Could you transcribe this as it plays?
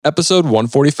Episode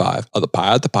 145 of the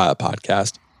Pilot to Pilot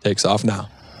podcast takes off now.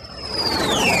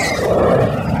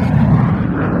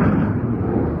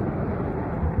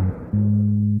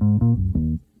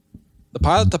 The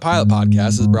Pilot to Pilot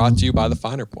podcast is brought to you by The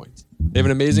Finer Points. They have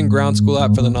an amazing ground school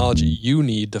app for the knowledge you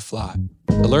need to fly.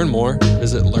 To learn more,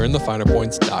 visit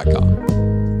learnthefinerpoints.com.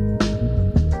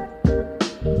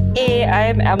 Hey,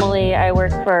 I'm Emily. I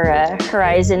work for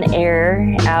Horizon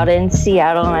Air out in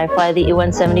Seattle, and I fly the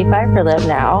E-175 for them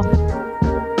now.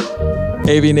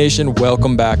 AV Nation,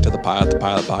 welcome back to the Pilot to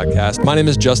Pilot podcast. My name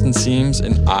is Justin Seams,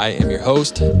 and I am your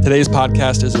host. Today's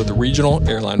podcast is with regional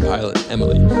airline pilot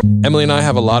Emily. Emily and I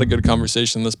have a lot of good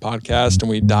conversation in this podcast, and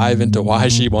we dive into why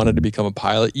she wanted to become a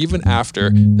pilot even after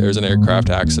there's an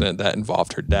aircraft accident that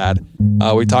involved her dad.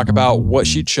 We talk about what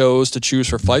she chose to choose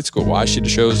for flight school, why she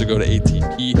chose to go to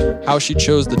ATP, how she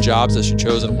chose the jobs that she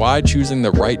chose, and why choosing the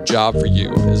right job for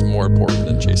you is more important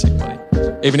than chasing money.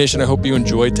 AV Nation, I hope you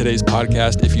enjoyed today's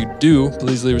podcast. If you do,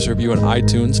 please leave us a review on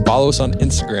iTunes, follow us on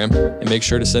Instagram, and make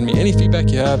sure to send me any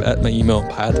feedback you have at my email,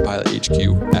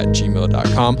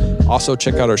 pilottopilot@gmail.com. Also,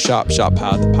 check out our shop,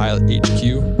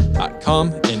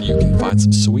 pilottopilot.hq.com, and you can find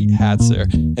some sweet hats there.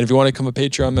 And if you want to become a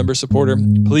Patreon member supporter,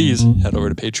 please head over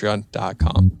to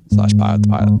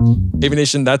patreon.com/pilottopilot. AV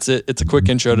Nation, that's it. It's a quick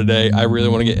intro today. I really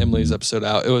want to get Emily's episode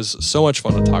out. It was so much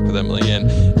fun to talk with Emily,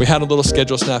 and we had a little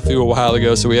schedule snafu a while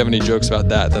ago, so we have any jokes about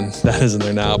that, then that isn't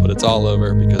there now, but it's all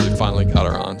over because we finally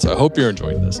got her on. So I hope you're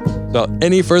enjoying this. Without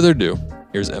any further ado,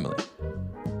 here's Emily.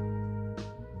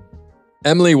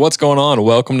 Emily, what's going on?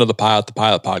 Welcome to the Pilot to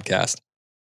Pilot podcast.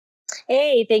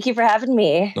 Hey, thank you for having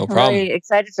me. No problem. I'm really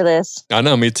excited for this. I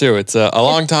know, me too. It's a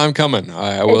long time coming.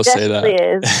 I will say that.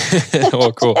 It definitely is.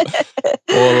 Well, cool.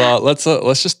 Well,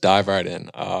 let's just dive right in.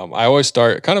 I always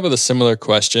start kind of with a similar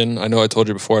question. I know I told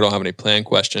you before I don't have any planned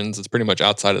questions. It's pretty much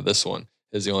outside of this one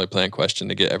is the only planned question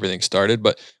to get everything started.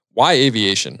 But why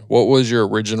aviation? What was your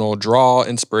original draw,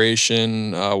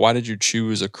 inspiration? Why did you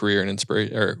choose a career in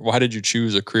why did you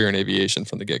choose a career in aviation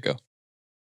from the get-go?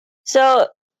 So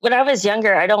when I was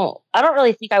younger, I don't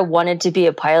really think I wanted to be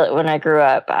a pilot when I grew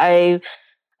up. I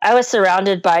was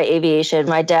surrounded by aviation.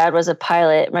 My dad was a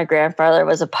pilot. My grandfather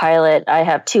was a pilot. I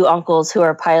have two uncles who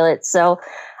are pilots. So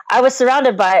I was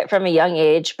surrounded by it from a young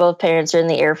age. Both parents are in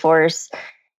the Air Force.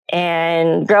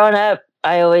 And growing up,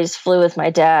 I always flew with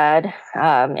my dad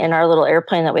in our little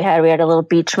airplane that we had. We had a little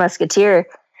Beech Musketeer.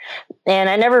 And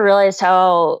I never realized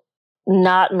how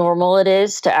not normal it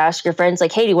is to ask your friends,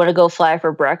 like, hey, do you want to go fly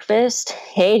for breakfast?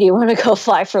 Hey, do you want to go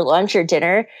fly for lunch or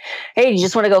dinner? Hey, do you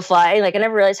just want to go fly? Like, I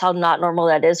never realized how not normal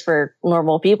that is for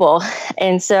normal people.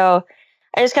 And so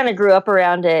I just kind of grew up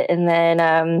around it. And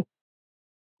then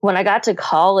when I got to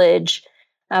college,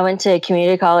 I went to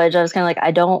community college. I was kind of like,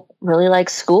 I don't really like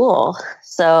school.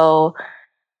 So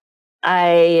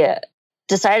I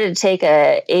decided to take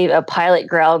a pilot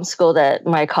ground school that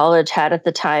my college had at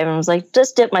the time. I was like,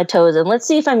 just dip my toes in. Let's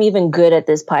see if I'm even good at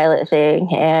this pilot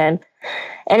thing. And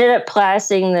ended up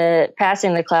passing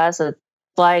the class with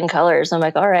flying colors. I'm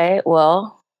like, all right,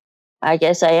 well, I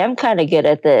guess I am kind of good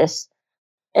at this.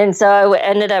 And so I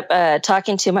ended up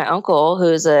talking to my uncle,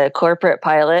 who's a corporate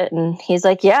pilot. And he's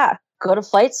like, yeah, go to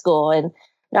flight school. And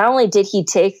not only did he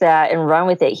take that and run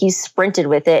with it, he sprinted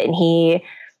with it. And he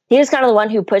was kind of the one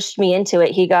who pushed me into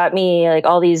it. He got me like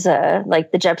all these,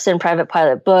 like the Jeppesen private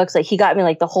pilot books. Like he got me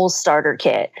like the whole starter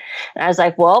kit. And I was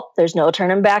like, well, there's no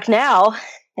turning back now.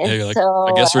 And yeah, you're so,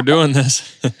 I guess we're doing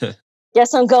this.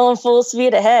 Guess I'm going full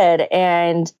speed ahead.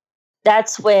 And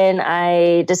that's when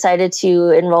I decided to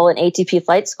enroll in ATP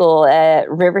flight school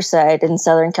at Riverside in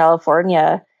Southern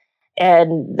California.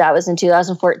 And that was in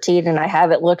 2014, and I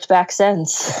haven't looked back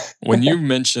since. When you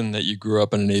mentioned that you grew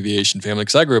up in an aviation family,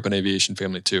 because I grew up in an aviation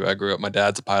family too. I grew up, my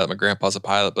dad's a pilot, my grandpa's a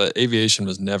pilot, but aviation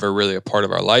was never really a part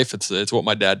of our life. It's what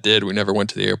my dad did. We never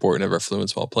went to the airport, we never flew in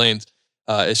small planes.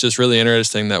 It's just really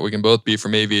interesting that we can both be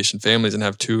from aviation families and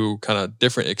have two kind of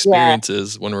different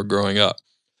experiences when we're growing up.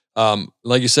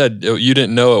 Like you said, you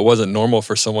didn't know it wasn't normal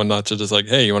for someone not to just like,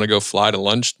 hey, you want to go fly to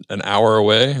lunch an hour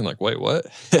away? And like, wait, what?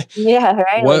 Yeah,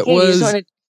 right. What I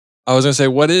was going to say,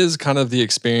 what is kind of the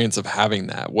experience of having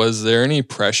that? Was there any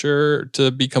pressure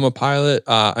to become a pilot?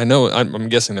 I know, I'm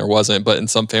guessing there wasn't, but in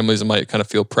some families it might kind of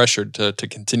feel pressured to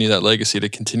continue that legacy, to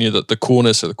continue the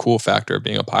coolness or the cool factor of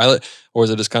being a pilot. Or is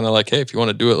it just kind of like, hey, if you want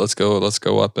to do it, let's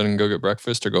go up and go get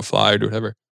breakfast or go fly or do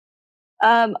whatever?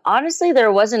 Honestly,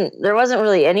 there wasn't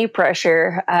really any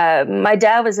pressure. My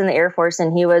dad was in the Air Force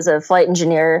and he was a flight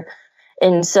engineer.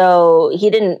 And so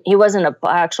he wasn't an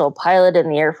actual pilot in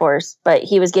the Air Force, but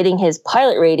he was getting his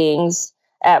pilot ratings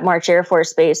at March Air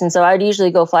Force Base. And so I'd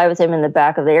usually go fly with him in the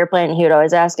back of the airplane. He would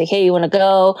always ask, like, hey, you want to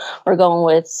go? We're going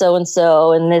with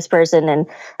so-and-so and this person. And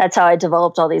that's how I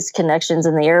developed all these connections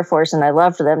in the Air Force. And I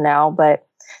loved them now. But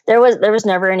there was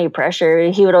never any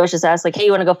pressure. He would always just ask, like, hey,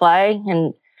 you want to go fly?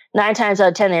 And 9 times out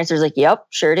of 10, the answer is like, yep,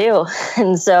 sure do.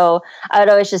 And so I would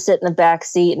always just sit in the back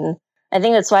seat. And I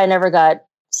think that's why I never got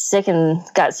sick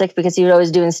because he would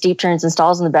always doing steep turns and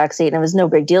stalls in the back seat. And it was no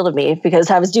big deal to me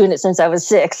because I was doing it since I was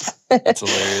 6. That's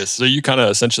hilarious. So you kind of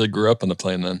essentially grew up on the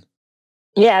plane then?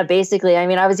 Yeah, basically. I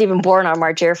mean, I was even born on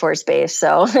March Air Force Base,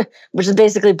 so which is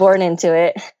basically born into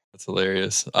it. That's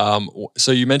hilarious.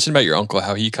 So you mentioned about your uncle,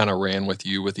 how he kind of ran with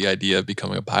you with the idea of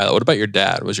becoming a pilot. What about your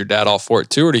dad? Was your dad all for it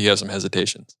too, or did he have some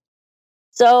hesitations?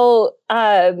 So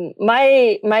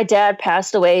my dad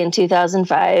passed away in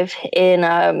 2005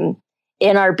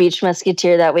 in our Beach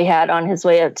Musketeer that we had on his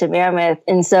way up to Mammoth.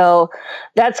 And so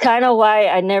that's kind of why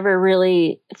I never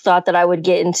really thought that I would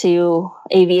get into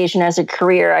aviation as a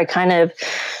career. I kind of,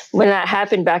 when that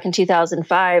happened back in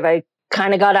 2005, I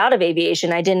kind of got out of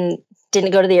aviation. I didn't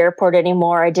go to the airport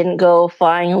anymore. I didn't go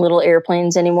flying little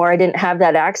airplanes anymore. I didn't have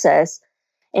that access.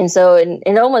 And so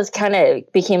it almost kind of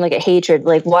became like a hatred,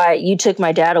 like, why you took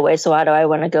my dad away, so why do I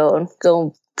want to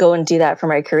go and do that for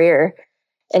my career?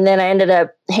 And then I ended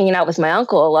up hanging out with my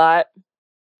uncle a lot,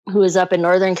 who was up in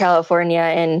Northern California,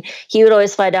 and he would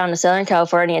always fly down to Southern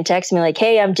California and text me like,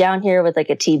 hey, I'm down here with like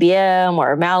a TBM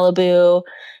or a Malibu.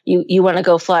 You want to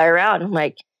go fly around? I'm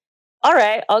like, all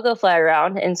right, I'll go fly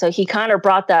around. And so he kind of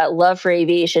brought that love for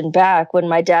aviation back when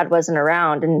my dad wasn't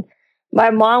around. And my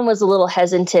mom was a little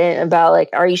hesitant about like,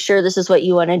 are you sure this is what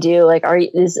you want to do? Like, are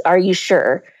you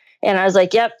sure? And I was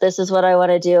like, yep, this is what I want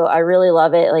to do. I really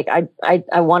love it. Like,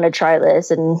 I want to try this.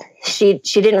 And she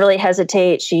didn't really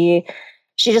hesitate. She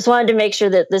just wanted to make sure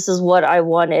that this is what I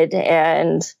wanted.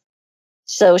 And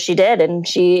so she did. And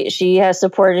she has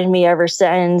supported me ever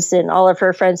since. And all of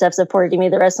her friends have supported me.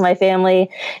 The rest of my family,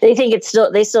 they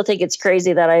still think it's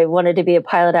crazy that I wanted to be a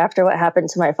pilot after what happened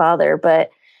to my father. But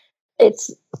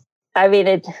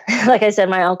like I said,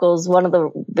 my uncle's one of the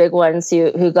big ones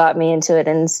who got me into it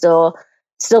and still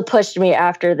pushed me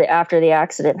after the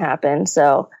accident happened.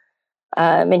 So,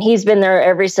 and he's been there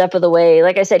every step of the way.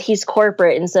 Like I said, he's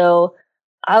corporate. And so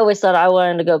I always thought I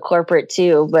wanted to go corporate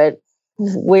too, but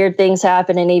weird things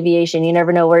happen in aviation. You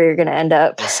never know where you're going to end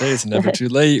up. I say it's never too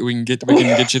late. We can get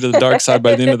you to the dark side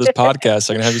by the end of this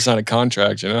podcast. I can have you sign a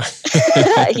contract, you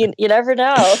never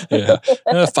know. Yeah.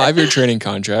 A 5-year training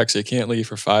contract, so you can't leave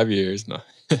for 5 years. No.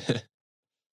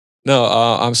 No,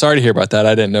 I'm sorry to hear about that.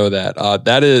 I didn't know that.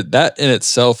 That in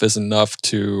itself is enough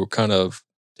to kind of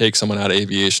take someone out of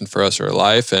aviation for us or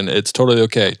life, and it's totally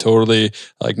okay. Totally,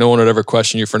 like, no one would ever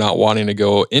question you for not wanting to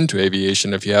go into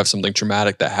aviation if you have something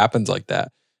traumatic that happens like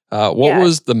that. What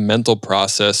was the mental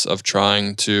process of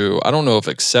trying to, I don't know if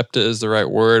accept it is the right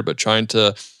word, but trying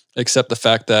to accept the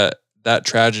fact that that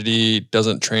tragedy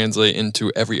doesn't translate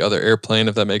into every other airplane,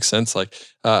 if that makes sense? Like,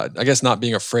 I guess not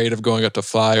being afraid of going up to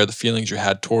fly or the feelings you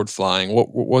had toward flying.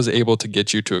 What was able to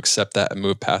get you to accept that and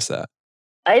move past that?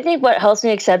 I think what helps me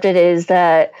accept it is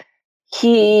that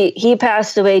he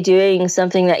passed away doing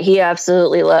something that he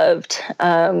absolutely loved.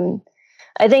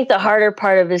 I think the harder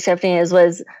part of accepting it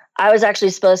was I was actually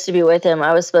supposed to be with him.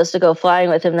 I was supposed to go flying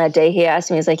with him that day. He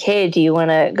asked me, he's like, hey, do you want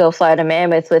to go fly to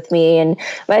Mammoth with me? And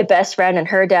my best friend and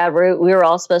her dad, we were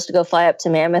all supposed to go fly up to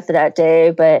Mammoth that day.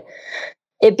 But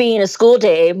it being a school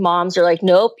day, moms are like,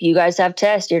 nope, you guys have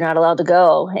tests. You're not allowed to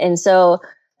go. And so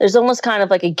there's almost kind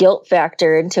of like a guilt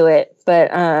factor into it.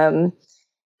 But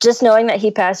just knowing that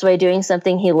he passed away doing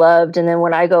something he loved. And then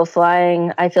when I go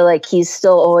flying, I feel like he's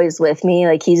still always with me.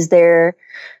 Like, he's there,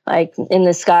 like, in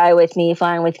the sky with me,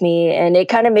 flying with me. And it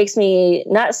kind of makes me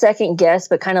not second guess,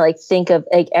 but kind of like think of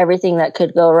like everything that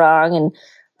could go wrong, and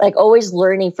like always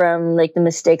learning from like the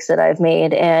mistakes that I've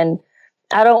made. And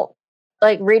I don't,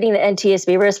 like, reading the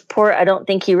NTSB report, I don't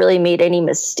think he really made any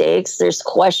mistakes. There's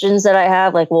questions that I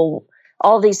have, like, well,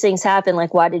 all these things happen.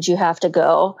 Like, why did you have to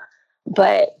go?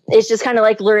 But it's just kind of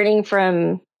like learning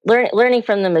from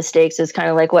the mistakes is kind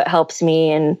of like what helps me,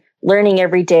 and learning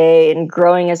every day and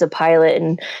growing as a pilot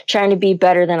and trying to be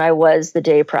better than I was the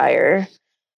day prior,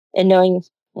 and knowing,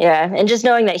 and just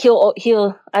knowing that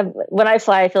when I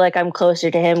fly, I feel like I'm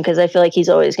closer to him because I feel like he's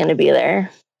always going to be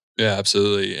there. Yeah,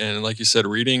 absolutely. And like you said,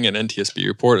 reading an NTSB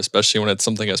report, especially when it's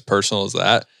something as personal as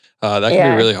that, that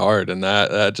can be really hard, and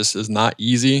that just is not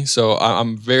easy. So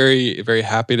I'm very, very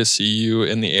happy to see you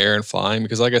in the air and flying,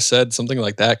 because like I said, something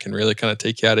like that can really kind of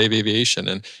take you out of aviation,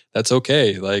 and that's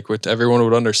okay. Like, what everyone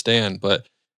would understand. But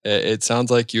It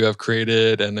sounds like you have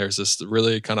created, and there's this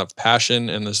really kind of passion,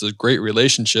 and there's a great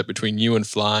relationship between you and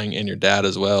flying and your dad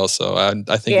as well. So I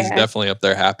think he's Yeah. definitely up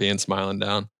there happy and smiling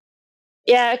down.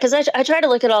 Yeah, because I try to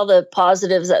look at all the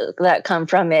positives that come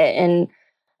from it, and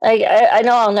like I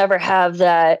know I'll never have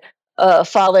that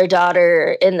father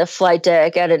daughter in the flight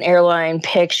deck at an airline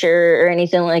picture or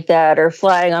anything like that, or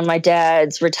flying on my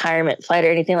dad's retirement flight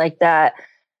or anything like that.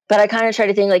 But I kind of try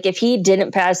to think like if he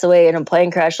didn't pass away in a plane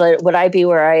crash, like, would I be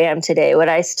where I am today? Would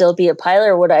I still be a pilot,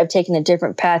 or would I have taken a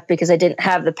different path because I didn't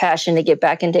have the passion to get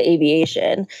back into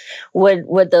aviation?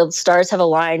 Would the stars have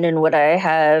aligned, and would I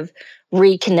have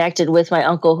reconnected with my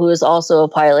uncle who is also a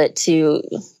pilot to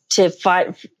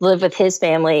find, live with his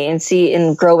family and see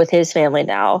and grow with his family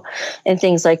now and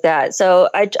things like that. So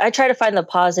I try to find the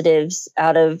positives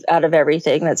out of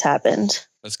everything that's happened.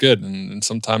 That's good, and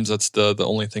sometimes that's the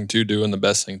only thing to do and the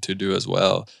best thing to do as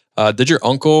well. Did your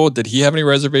uncle, did he have any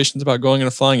reservations about going into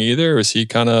flying either, or was he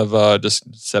kind of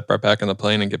just step right back in the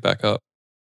plane and get back up?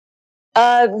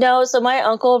 No, so my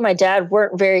uncle and my dad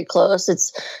weren't very close.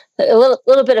 It's a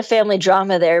little bit of family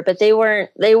drama there, but they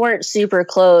weren't super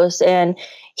close. And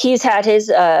he's had his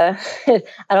I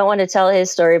don't want to tell his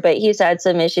story, but he's had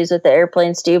some issues with the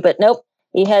airplanes too. But nope,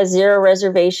 he has zero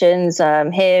reservations.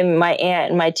 Him, my aunt,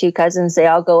 and my two cousins, they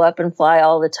all go up and fly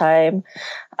all the time.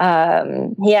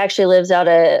 He actually lives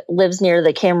near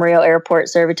the Camarillo Airport,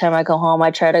 so every time I go home,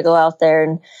 I try to go out there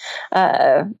and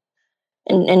uh,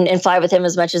 and fly with him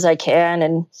as much as I can.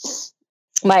 And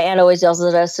my aunt always yells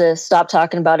at us to stop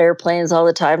talking about airplanes all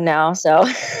the time now. So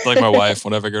Like my wife,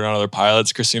 whenever I go around other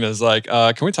pilots, Christina's like,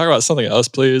 can we talk about something else,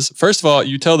 please? First of all,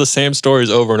 you tell the same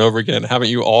stories over and over again. Haven't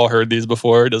you all heard these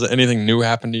before? Does anything new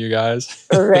happen to you guys?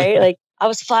 right, like I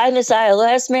was flying this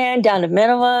ILS, man, down to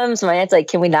minimums. My aunt's like,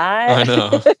 can we I not? know.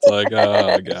 It's like,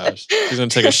 oh gosh. She's gonna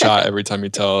take a shot every time you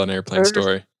tell an airplane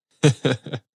story.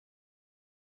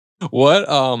 What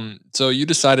so you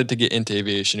decided to get into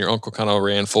aviation. Your uncle kind of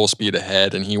ran full speed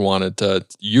ahead and he wanted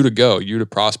you to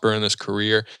prosper in this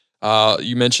career.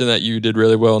 You mentioned that you did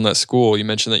really well in that school. You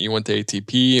mentioned that you went to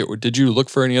ATP. Did you look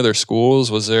for any other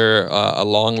schools? Was there a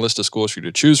long list of schools for you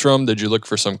to choose from? Did you look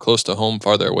for some close to home,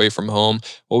 farther away from home?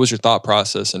 What was your thought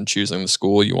process in choosing the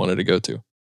school you wanted to go to?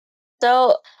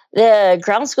 So the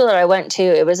ground school that I went to,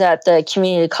 it was at the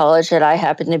community college that I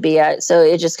happened to be at. So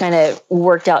it just kind of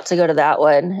worked out to go to that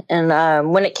one.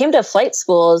 And when it came to flight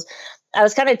schools, I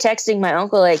was kind of texting my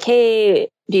uncle like, "Hey,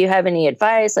 do you have any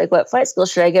advice? Like, what flight school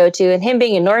should I go to?" And him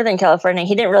being in Northern California,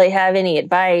 he didn't really have any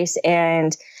advice.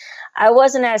 And I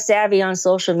wasn't as savvy on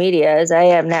social media as I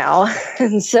am now.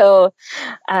 And so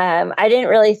I didn't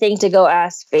really think to go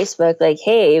ask Facebook, like,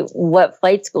 "Hey, what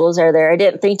flight schools are there?" I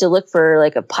didn't think to look for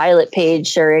like a pilot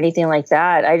page or anything like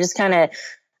that. I just kind of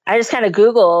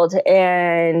Googled,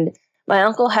 and my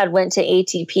uncle had went to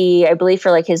ATP, I believe,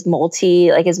 for like his multi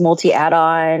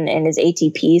add-on and his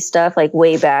ATP stuff, like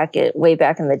way back in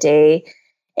the day.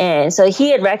 And so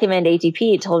he had recommended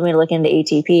ATP, told me to look into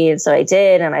ATP. And so I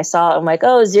did. And I saw it. I'm like,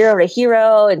 oh, 0 to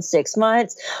hero in 6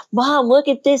 months. Mom, look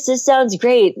at this. This sounds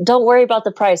great. Don't worry about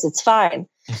the price. It's fine.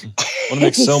 Want to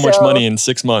make so much money in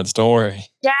 6 months. Don't worry.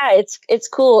 Yeah, it's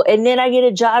cool. And then I get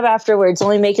a job afterwards,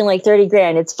 only making like 30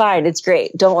 grand. It's fine. It's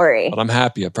great. Don't worry. But I'm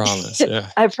happy, I promise. Yeah.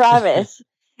 I promise.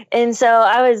 And so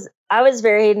I was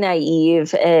very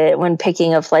naive when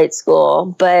picking a flight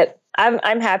school, but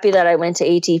I'm happy that I went to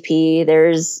ATP.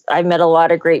 I met a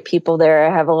lot of great people there.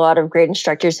 I have a lot of great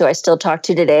instructors who I still talk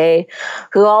to today,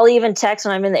 who I'll even text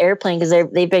when I'm in the airplane because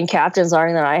they've been captains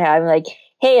longer than I have. Like,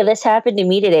 "Hey, this happened to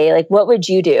me today. Like, what would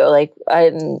you do?" Like,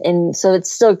 and so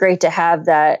it's still great to have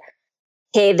that.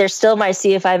 Hey, there's still my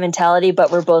CFI mentality, but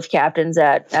we're both captains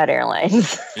at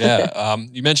airlines. Yeah.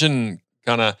 You mentioned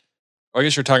kind of, I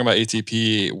guess you're talking about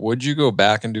ATP. Would you go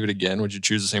back and do it again? Would you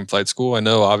choose the same flight school? I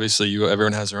know obviously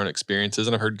everyone has their own experiences,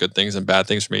 and I've heard good things and bad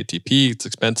things from ATP. It's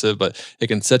expensive, but it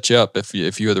can set you up if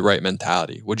you have the right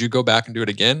mentality. Would you go back and do it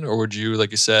again, or would you,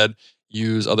 like you said,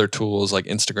 use other tools like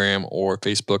Instagram or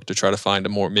Facebook to try to find a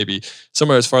more maybe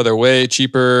somewhere that's farther away,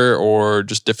 cheaper, or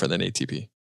just different than ATP?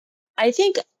 I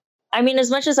think, I mean,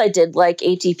 as much as I did like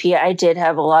ATP, I did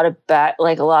have a lot of bad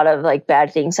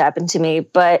things happen to me.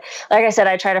 But like I said,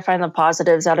 I try to find the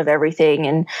positives out of everything.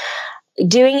 And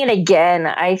doing it again,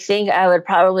 I think I would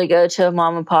probably go to a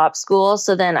mom and pop school.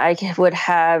 So then would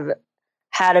have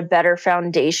had a better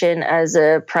foundation as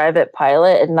a private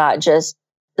pilot and not just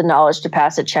the knowledge to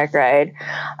pass a check ride.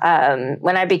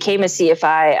 When I became a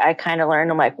CFI, I kind of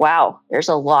learned, I'm like, wow, there's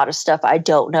a lot of stuff I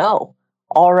don't know.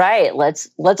 All right, let's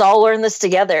all learn this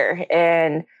together.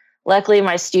 And luckily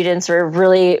my students were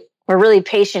were really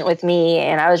patient with me,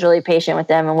 and I was really patient with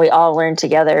them, and we all learned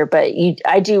together. But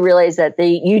I do realize that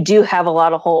you do have a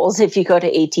lot of holes if you go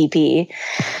to ATP.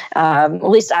 At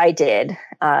least I did,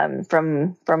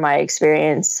 from my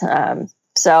experience.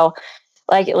 So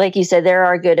like you said, there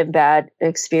are good and bad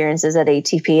experiences at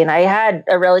ATP, and I had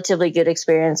a relatively good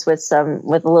experience with a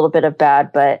little bit of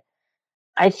bad, but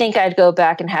I think I'd go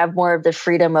back and have more of the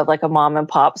freedom of like a mom and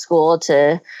pop school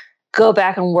to go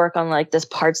back and work on like this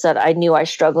parts that I knew I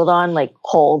struggled on, like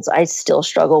holds. I still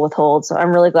struggle with holds. So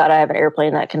I'm really glad I have an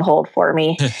airplane that can hold for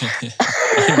me.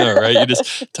 I know, right? You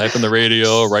just type in the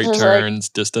radio, right turns,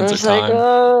 distance, or time. Like,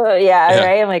 oh, yeah,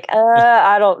 right? I'm like,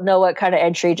 I don't know what kind of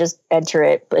entry. Just enter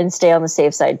it and stay on the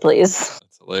safe side, please.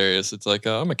 That's hilarious. It's like,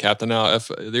 I'm a captain now.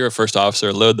 You're a first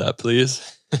officer. Load that,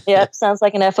 please. Yep, sounds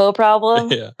like an FO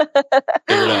problem. Yeah.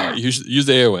 Figure it out. Use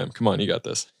the AOM. Come on, you got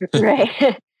this.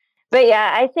 Right. But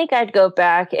yeah, I think I'd go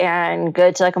back and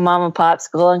go to like a mom and pop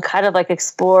school and kind of like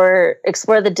explore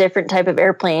the different type of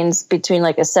airplanes between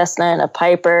like a Cessna and a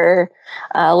Piper,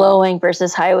 low wing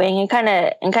versus high wing, and kind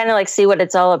of like see what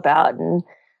it's all about. And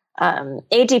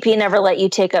ATP never let you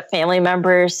take up family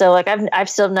members, so like I've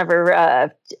still never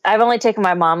I've only taken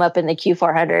my mom up in the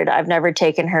Q400. I've never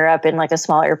taken her up in like a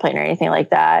small airplane or anything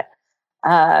like that.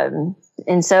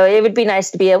 And so it would be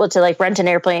nice to be able to like rent an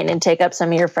airplane and take up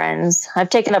some of your friends. I've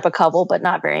taken up a couple, but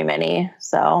not very many.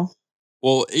 So,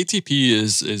 well, ATP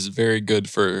is very good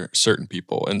for certain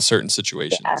people in certain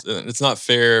situations. Yeah. And it's not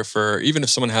fair even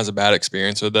if someone has a bad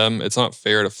experience with them, it's not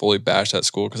fair to fully bash that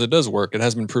school because it does work. It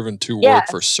has been proven to work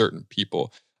for certain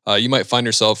people. You might find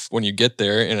yourself when you get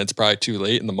there and it's probably too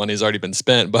late and the money's already been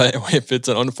spent. But if it's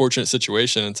an unfortunate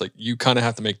situation, it's like you kind of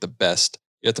have to make the best.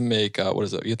 You have to make what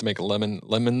is it? You have to make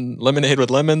lemonade with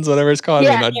lemons, whatever it's called.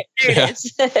 Yeah,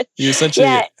 You essentially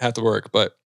have to work,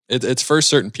 but it's for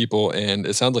certain people, and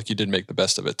it sounds like you did make the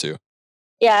best of it too.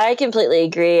 Yeah, I completely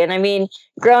agree. And I mean,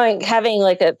 having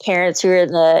like parents who are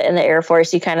in the Air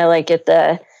Force, you kind of like get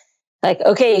the like,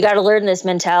 okay, you got to learn this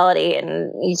mentality,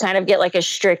 and you kind of get like a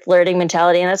strict learning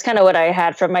mentality, and that's kind of what I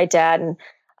had from my dad. And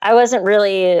I wasn't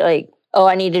really like, oh,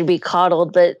 I needed to be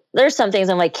coddled. But there's some things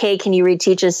I'm like, hey, can you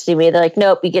reteach this to me? They're like,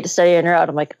 nope, you get to study on your own.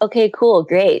 I'm like, okay, cool,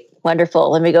 great,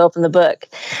 wonderful. Let me go open the book.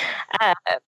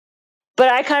 But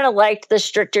I kind of liked the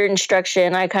stricter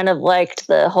instruction. I kind of liked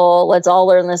the whole let's all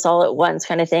learn this all at once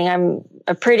kind of thing. I'm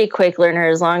a pretty quick learner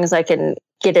as long as I can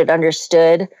get it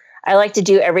understood. I like to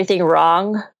do everything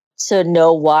wrong to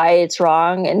know why it's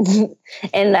wrong. And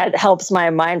that helps my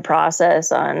mind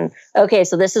process on, okay,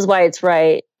 so this is why it's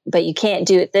right. But you can't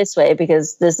do it this way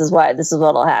because this is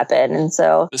what'll happen. And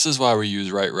so this is why we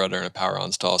use right rudder and a power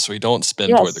on stall so we don't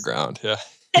spin toward the ground. Yeah.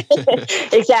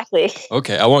 Exactly.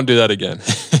 Okay, I won't do that again.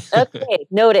 Okay,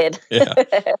 noted.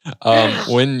 Yeah.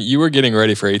 When you were getting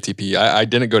ready for ATP, I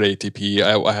didn't go to ATP.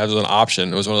 I had an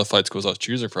option. It was one of the flight schools I was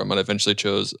choosing from, and I eventually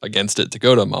chose against it to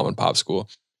go to a mom and pop school.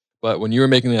 But when you were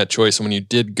making that choice and when you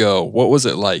did go, what was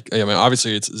it like? I mean,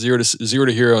 obviously it's zero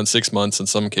to hero in 6 months. In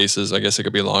some cases, I guess it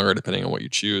could be longer depending on what you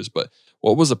choose. But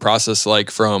what was the process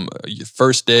like from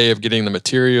first day of getting the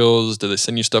materials? Did they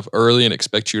send you stuff early and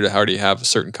expect you to already have a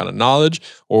certain kind of knowledge?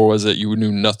 Or was it you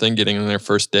knew nothing getting in there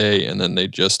first day and then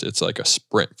it's like a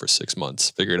sprint for 6 months,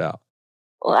 figure it out?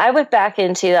 Well, I went back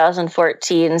in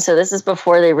 2014. So this is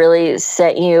before they really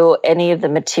sent you any of the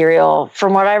material.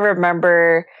 From what I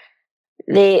remember,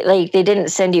 they didn't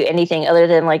send you anything other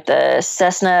than like the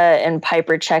Cessna and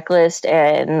Piper checklist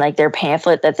and like their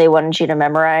pamphlet that they wanted you to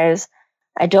memorize.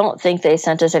 I don't think they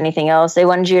sent us anything else. They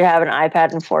wanted you to have an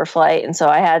iPad in ForeFlight, and so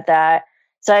I had that.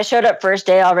 So I showed up first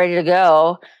day all ready to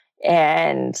go,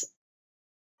 and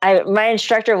my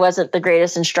instructor wasn't the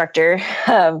greatest instructor,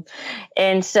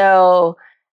 and so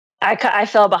I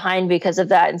fell behind because of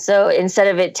that. And so instead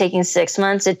of it taking 6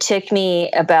 months, it took me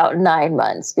about 9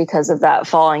 months because of that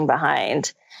falling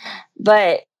behind.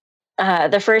 But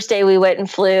the first day we went and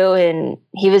flew, and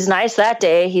he was nice that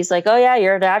day. He's like, oh yeah,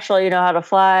 you're a natural, you know how to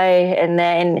fly. And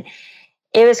then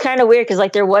it was kind of weird because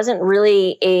like there wasn't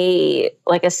really a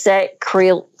set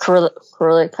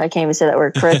I can't even say that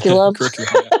word, curriculum.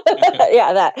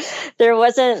 Yeah, that there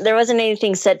wasn't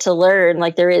anything set to learn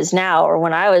like there is now, or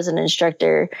when I was an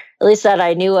instructor, at least that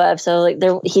I knew of. So like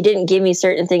he didn't give me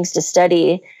certain things to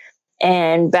study.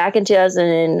 And back in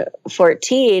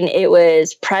 2014, it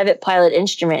was private pilot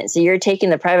instrument. So you're taking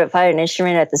the private pilot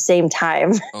instrument at the same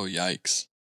time. Oh, yikes.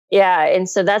 Yeah. And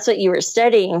so that's what you were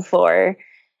studying for.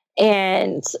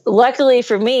 And luckily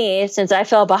for me, since I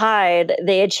fell behind,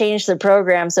 they had changed the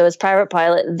program. So it's private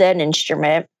pilot, then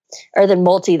instrument, or then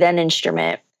multi, then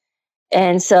instrument.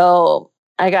 And so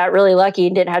I got really lucky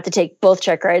and didn't have to take both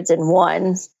check rides in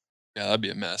one. Yeah, that'd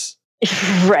be a mess.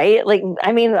 Right? Like,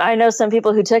 I mean, I know some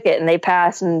people who took it and they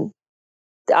passed, and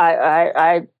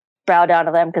I bow down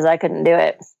to them because I couldn't do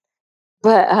it.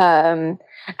 But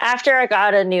after I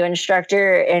got a new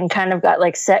instructor and kind of got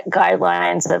like set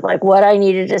guidelines of like what I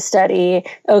needed to study.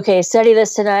 Okay, study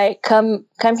this tonight. Come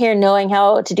here knowing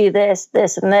how to do this,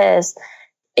 this, and this.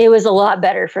 It was a lot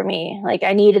better for me. Like,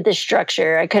 I needed the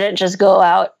structure. I couldn't just go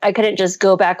out. I couldn't just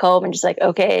go back home and just like,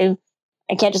 okay,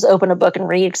 I can't just open a book and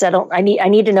read because I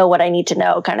need to know what I need to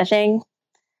know, kind of thing.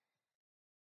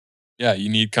 Yeah, you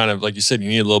need kind of, like you said, you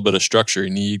need a little bit of structure. You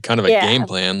need kind of a Yeah. game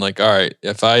plan. Like, all right,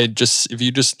 if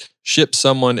you just ship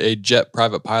someone a jet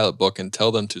private pilot book and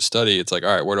tell them to study, it's like,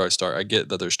 all right, where do I start? I get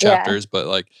that there's Yeah. chapters, but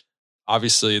like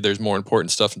obviously there's more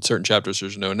important stuff in certain chapters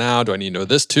there's know now. Do I need to know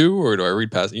this too? Or do I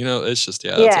read past? It's just,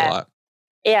 that's a Yeah. lot.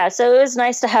 Yeah. So it was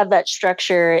nice to have that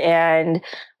structure. And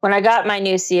when I got my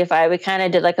new CFI, we kind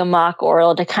of did like a mock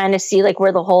oral to kind of see like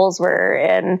where the holes were.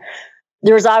 And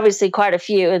there was obviously quite a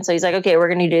few. And so he's like, okay, we're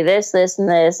going to do this, this, and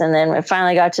this. And then we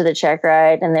finally got to the check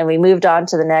ride. And then we moved on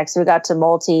to the next. We got to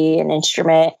multi and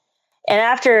instrument. And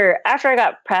after I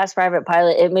got past private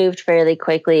pilot, it moved fairly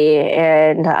quickly.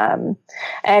 And I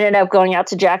ended up going out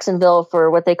to Jacksonville for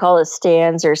what they call a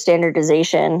stands or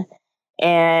standardization.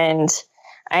 And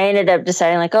I ended up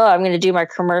deciding like, oh, I'm going to do my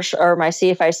commercial or my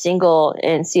CFI single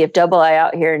and CF double I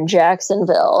out here in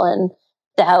Jacksonville. And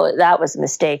that was a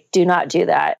mistake. Do not do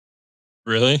that.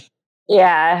 Really?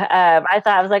 Yeah.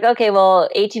 I was like, okay, well,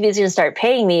 ATV is going to start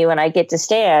paying me when I get to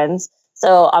stands.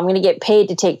 So I'm going to get paid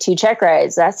to take 2 check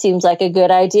rides. That seems like a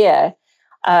good idea.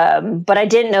 But I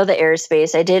didn't know the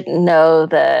airspace. I didn't know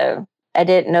the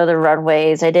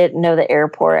runways. I didn't know the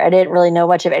airport. I didn't really know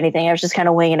much of anything. I was just kind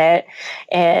of winging it.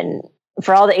 And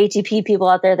for all the ATP people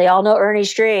out there, they all know Ernie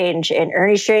Strange. And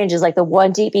Ernie Strange is like the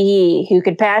one DPE who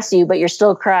could pass you, but you're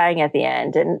still crying at the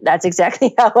end. And that's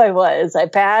exactly how I was. I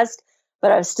passed,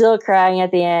 but I was still crying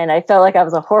at the end. I felt like I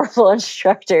was a horrible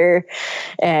instructor.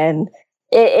 And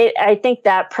I think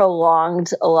that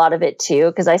prolonged a lot of it too,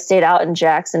 because I stayed out in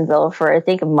Jacksonville for I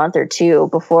think a month or 2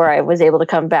 before I was able to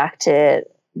come back to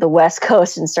the West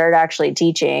Coast and start actually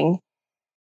teaching.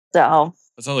 So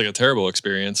that sounds like a terrible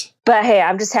experience. But hey,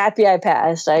 I'm just happy I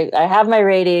passed. I have my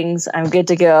ratings. I'm good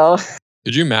to go.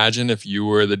 Could you imagine if you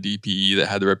were the DPE that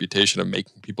had the reputation of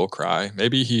making people cry?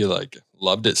 Maybe he like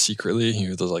loved it secretly. He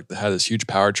was like had this huge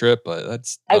power trip, but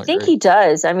that's I think he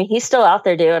does. I mean, he's still out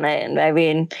there doing it. And I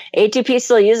mean, ATP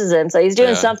still uses him, so he's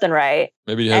doing something right.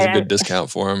 Maybe he has a good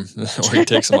discount for him, or he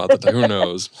takes him out the time. Who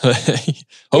knows?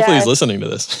 Hopefully he's listening to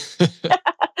this.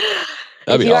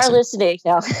 That'd be awesome. Are listening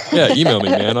now. Yeah, email me,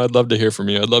 man. I'd love to hear from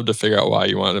you. I'd love to figure out why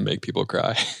you wanted to make people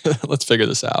cry. Let's figure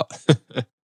this out.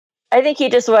 I think he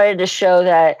just wanted to show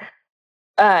that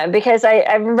because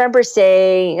I remember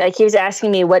saying, like, he was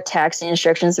asking me what taxi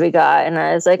instructions we got. And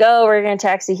I was like, oh, we're going to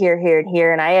taxi here, here, and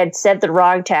here. And I had said the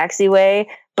wrong taxiway,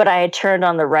 but I had turned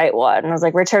on the right one. And I was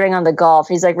like, we're turning on the Golf.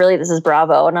 He's like, really, this is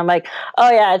Bravo. And I'm like,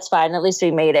 oh, yeah, it's fine. At least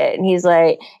we made it. And he's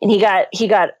like, and he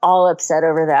got all upset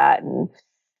over that. And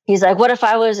he's like, what if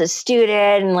I was a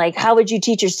student? And like, how would you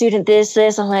teach your student this?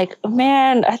 I'm like,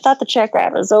 man, I thought the check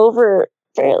ride was over.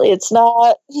 Apparently it's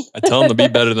not. I tell him to be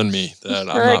better than me, that I'm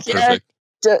not perfect.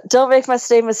 Don't make my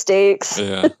same mistakes.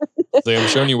 Yeah. Like, I'm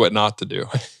showing you what not to do.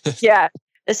 Yeah.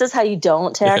 This is how you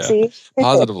don't taxi. Yeah.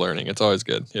 Positive learning. It's always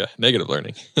good. Yeah. Negative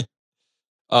learning.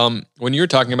 When you were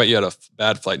talking about you had a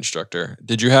bad flight instructor,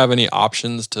 did you have any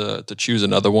options to choose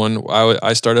another one?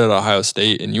 I started at Ohio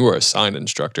State and you were assigned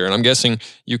instructor. And I'm guessing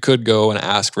you could go and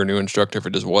ask for a new instructor if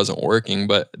it just wasn't working,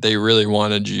 but they really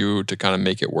wanted you to kind of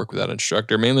make it work with that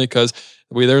instructor, mainly because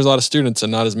there's a lot of students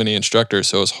and not as many instructors.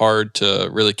 So it's hard to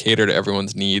really cater to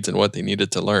everyone's needs and what they needed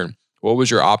to learn. What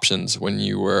was your options when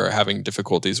you were having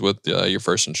difficulties with your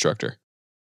first instructor?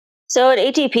 So at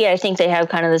ATP, I think they have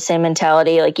kind of the same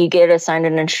mentality. Like, you get assigned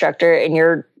an instructor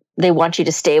and they want you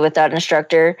to stay with that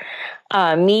instructor.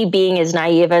 Me being as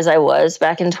naive as I was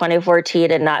back in 2014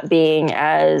 and not being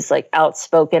as like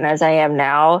outspoken as I am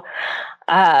now,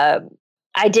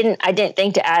 I didn't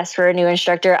think to ask for a new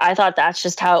instructor. I thought that's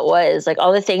just how it was. Like,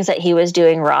 all the things that he was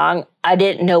doing wrong, I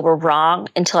didn't know were wrong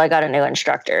until I got a new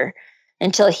instructor,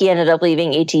 until he ended up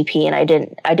leaving ATP. And I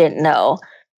didn't know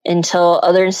until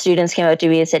other students came up to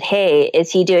me and said, hey,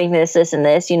 is he doing this, this, and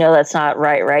this? That's not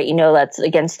right? That's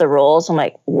against the rules. I'm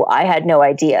like, well, I had no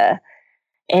idea.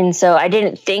 And so I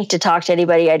didn't think to talk to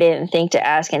anybody. I didn't think to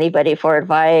ask anybody for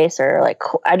advice, or like,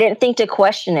 I didn't think to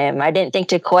question him. I didn't think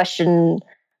to question,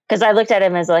 because I looked at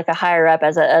him as like a higher up,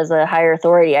 as a higher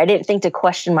authority. I didn't think to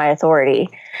question my authority.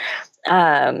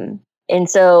 And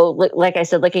so, like I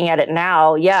said, looking at it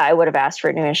now, yeah, I would have asked for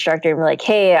a new instructor and be like,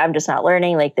 hey, I'm just not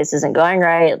learning. Like, this isn't going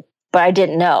right. but I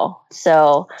didn't know.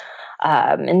 So,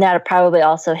 and that probably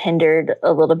also hindered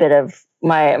a little bit of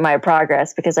my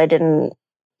progress because I didn't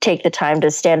take the time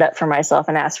to stand up for myself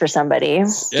and ask for somebody.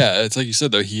 Yeah, it's like you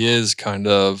said though, he is kind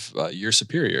of your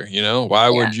superior, you know? Why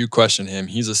Yeah. would you question him?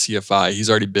 He's a CFI. He's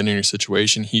already been in your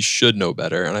situation. He should know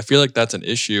better. And I feel like that's an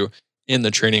issue in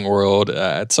the training world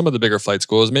at some of the bigger flight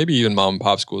schools, maybe even mom and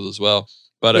pop schools as well.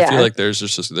 But I feel Yeah. like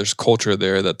there's culture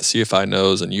there that the CFI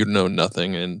knows and you know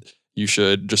nothing, and you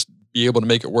should just be able to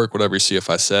make it work whatever your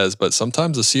CFI says. But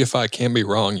sometimes the CFI can be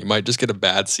wrong. You might just get a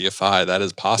bad CFI. That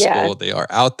is Yeah. possible. They are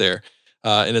out there.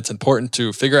 And it's important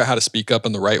to figure out how to speak up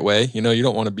in the right way. You know, you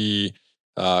don't want to be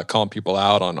calling people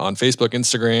out on Facebook,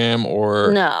 Instagram,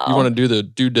 or you want to No. do the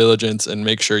due diligence and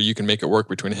make sure you can make it work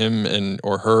between him and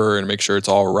or her and make sure it's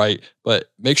all right. But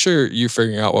make sure you're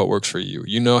figuring out what works for you.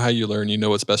 You know how you learn, you know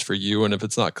what's best for you. And if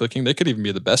it's not clicking, they could even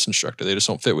be the best instructor. They just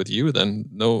don't fit with you, then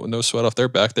no sweat off their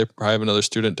back. They probably have another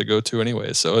student to go to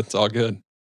anyway. So it's all good.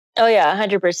 Oh yeah,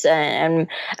 100%. And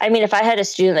I mean, if I had a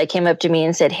student that came up to me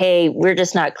and said, "Hey, we're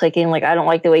just not clicking. Like, I don't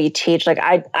like the way you teach." Like,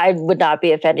 I would not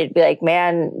be offended. Be like,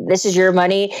 "Man, this is your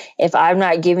money. If I'm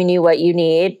not giving you what you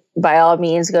need, by all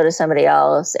means, go to somebody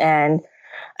else." And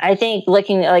I think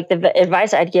looking at like the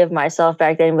advice I'd give myself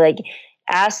back then, like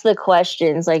ask the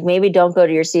questions. Like maybe don't go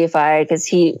to your CFI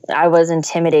because I was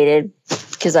intimidated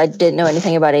because I didn't know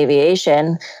anything about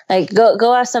aviation. Like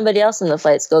go ask somebody else in the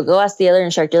flight school. Go ask the other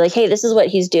instructor. Like, hey, this is what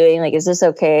he's doing. Like, is this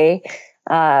okay?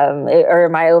 Or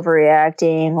am I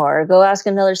overreacting? Or go ask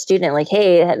another student. Like,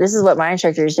 hey, this is what my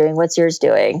instructor is doing. What's yours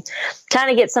doing?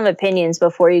 Kind of get some opinions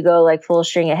before you go like full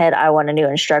string ahead. I want a new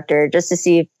instructor just to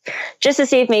see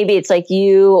if maybe it's like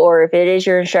you or if it is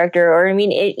your instructor, or I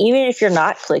mean, even if you're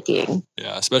not clicking.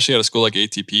 Yeah, especially at a school like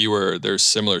ATP where there's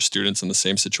similar students in the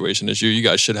same situation as you. You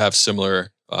guys should have similar.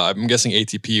 I'm guessing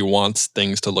ATP wants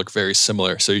things to look very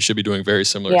similar, so you should be doing very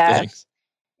similar things.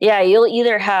 Yeah, you'll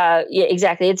either have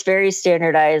exactly. It's very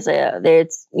standardized.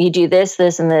 It's you do this,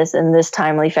 this, and this in this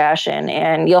timely fashion,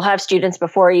 and you'll have students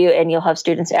before you, and you'll have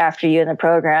students after you in the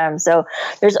program. So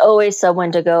there's always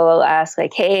someone to go ask,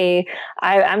 like, "Hey,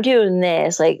 I'm doing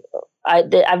this. Like,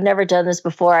 I've never done this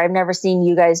before. I've never seen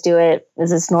you guys do it.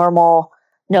 Is this normal?"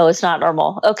 No, it's not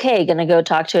normal. Okay, gonna go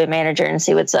talk to a manager and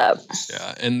see what's up.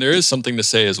 Yeah, and there is something to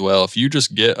say as well. If you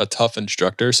just get a tough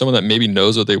instructor, someone that maybe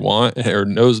knows what they want or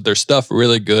knows their stuff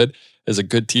really good, is a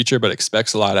good teacher but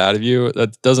expects a lot out of you,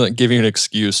 that doesn't give you an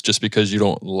excuse just because you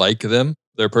don't like them,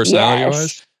 their personality wise.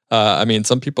 Yes. I mean,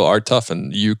 some people are tough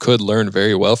and you could learn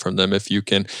very well from them if you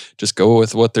can just go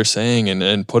with what they're saying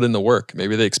and put in the work.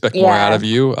 Maybe they expect more out Yeah. of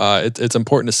you. It's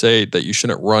important to say that you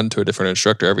shouldn't run to a different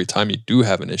instructor every time you do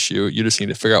have an issue. You just need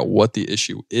to figure out what the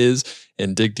issue is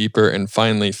and dig deeper and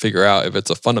finally figure out if it's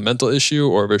a fundamental issue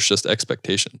or if it's just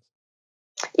expectation.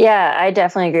 Yeah, I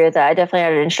definitely agree with that. I definitely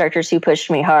had instructors who pushed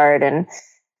me hard, and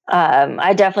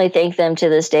I definitely thank them to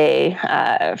this day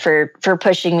for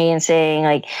pushing me and saying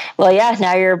like, "Well, yeah,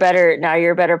 now you're a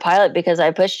better pilot because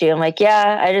I pushed you." I'm like,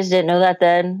 "Yeah, I just didn't know that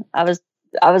then. I was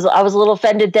a little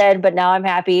offended then, but now I'm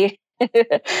happy." You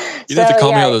didn't have to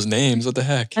call me out those names. What the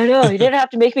heck? I know you didn't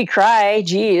have to make me cry.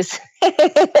 Jeez.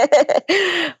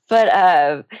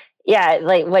 But yeah,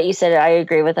 like what you said, I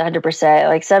agree with 100%.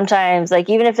 Like sometimes, like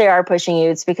even if they are pushing you,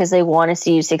 it's because they want to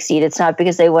see you succeed. It's not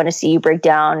because they want to see you break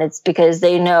down. It's because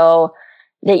they know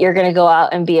that you're going to go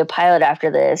out and be a pilot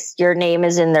after this. Your name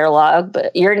is in their log,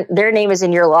 but their name is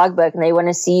in your logbook, and they want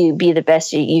to see you be the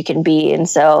best you can be. And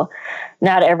so,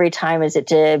 not every time is it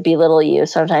to belittle you.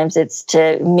 Sometimes it's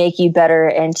to make you better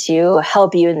and to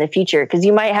help you in the future. Because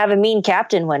you might have a mean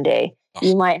captain one day.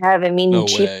 You might have a mean No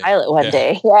chief way. pilot one Yeah,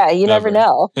 day. Yeah, you never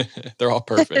never. know. They're all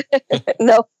perfect.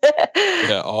 No.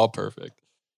 Yeah, all perfect.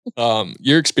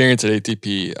 Your experience at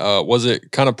ATP, was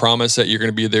it kind of promised that you're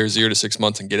going to be there 0 to 6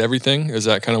 months and get everything? Is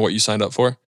that kind of what you signed up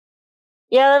for?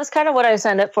 Yeah, that was kind of what I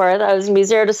signed up for. That was me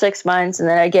 0 to 6 months, and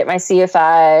then I'd get my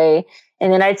CFI,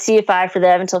 and then I'd CFI for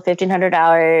them until 1,500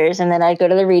 hours, and then I'd go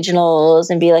to the regionals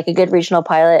and be like a good regional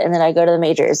pilot, and then I'd go to the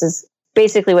majors. Is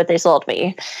basically what they sold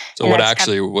me. So And what that's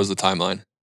actually was the timeline?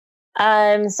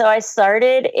 so I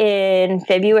started in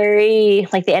February,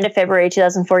 like the end of February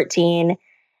 2014,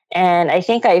 and I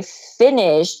think I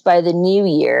finished by the new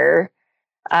year.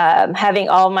 Having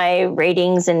all my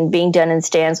ratings and being done in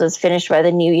stands was finished by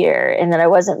the new year, and then I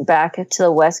wasn't back to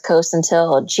the West Coast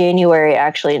until January,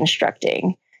 actually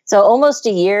instructing. So almost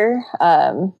a year,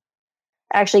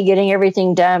 actually getting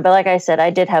everything done. But like I said, I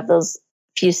did have those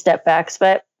few step backs.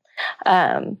 But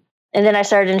and then I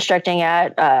started instructing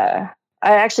at.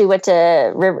 I actually went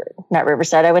to not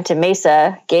Riverside. I went to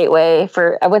Mesa Gateway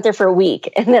I went there for a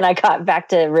week, and then I got back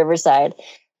to Riverside.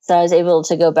 So I was able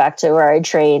to go back to where I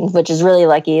trained, which is really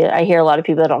lucky. I hear a lot of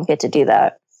people don't get to do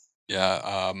that.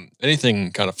 Yeah.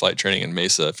 Anything kind of flight training in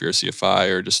Mesa, if you're a CFI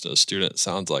or just a student,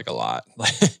 sounds like a lot.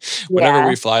 Like whenever Yeah.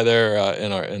 we fly there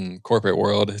in corporate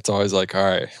world, it's always like, all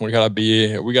right, we gotta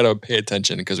pay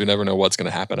attention because we never know what's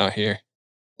gonna happen out here.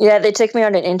 Yeah, they took me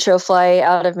on an intro flight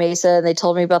out of Mesa and they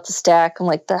told me about the stack. I'm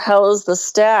like, the hell is the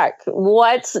stack?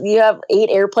 What? You have 8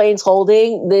 airplanes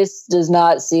holding? This does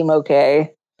not seem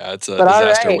okay. Yeah, it's a But all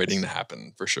disaster right. waiting to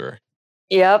happen for sure.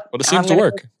 Yep. But it I'm seems to gonna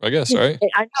work, I guess, right?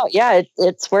 I know, yeah,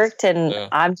 it's worked and Yeah.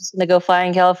 I'm just gonna go fly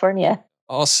in California.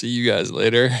 I'll see you guys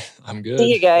later. I'm See good.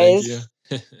 you Thank you.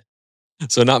 guys.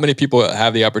 So not many people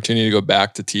have the opportunity to go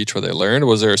back to teach where they learned.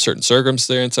 Was there a certain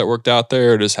circumstance that worked out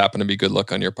there or just happened to be good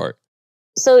luck on your part?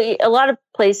 So a lot of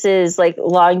places like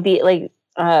Long Beach,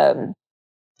 I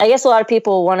guess a lot of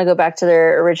people want to go back to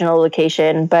their original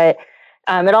location, but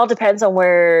it all depends on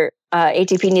where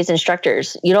ATP needs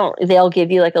instructors. They'll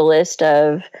give you like a list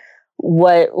of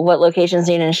what locations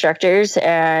need instructors,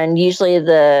 and usually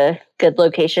the good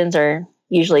locations are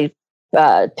usually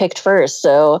picked first.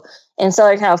 So in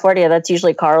Southern California, that's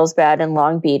usually Carlsbad and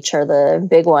Long Beach are the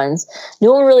big ones.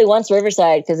 No one really wants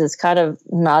Riverside because it's kind of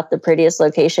not the prettiest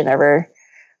location ever.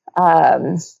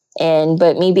 Um,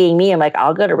 but me being me, I'm like,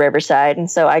 I'll go to Riverside.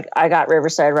 And so I got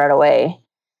Riverside right away.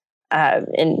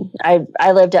 And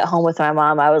I lived at home with my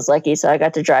mom. I was lucky. So I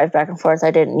got to drive back and forth.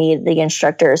 I didn't need the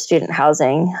instructor or student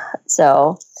housing.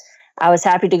 So I was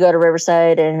happy to go to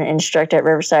Riverside and instruct at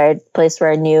Riverside, place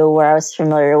where I was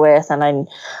familiar with. And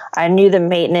I knew the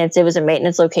maintenance. It was a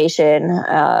maintenance location.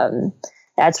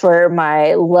 That's where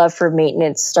my love for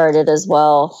maintenance started as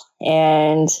well.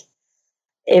 And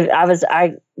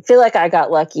I feel like I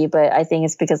got lucky, but I think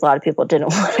it's because a lot of people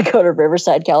didn't want to go to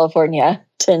Riverside, California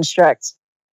to instruct.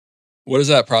 What does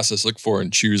that process look for in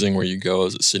choosing where you go?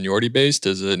 Is it seniority based?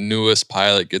 Is it newest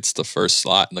pilot gets the first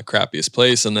slot in the crappiest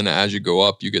place, and then as you go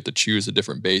up, you get to choose a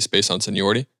different base based on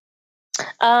seniority?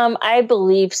 I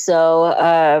believe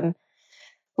so.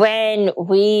 When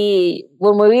we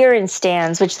were in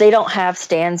stands, which they don't have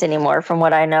stands anymore, from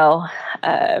what I know,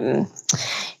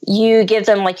 you give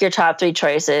them like your top 3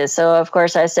 choices. So of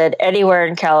course I said anywhere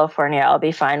in California I'll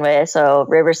be fine with. So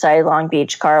Riverside, Long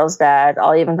Beach, Carlsbad.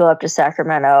 I'll even go up to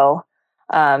Sacramento,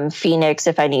 Phoenix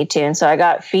if I need to. And so I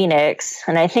got Phoenix,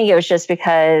 and I think it was just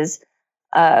because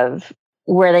of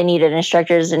where they needed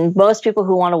instructors. And most people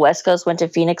who want a West Coast went to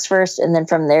Phoenix first, and then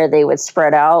from there they would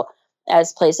spread out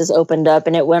as places opened up,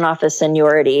 and it went off of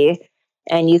seniority.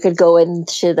 And you could go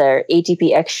into the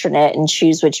ATP extranet and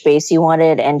choose which base you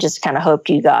wanted and just kind of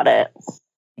hoped you got it.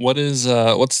 What's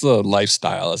the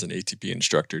lifestyle as an ATP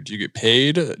instructor? Do you get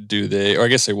paid? Do they, or I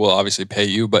guess they will obviously pay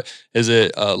you, but is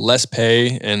it less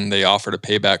pay and they offer to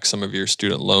pay back some of your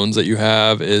student loans that you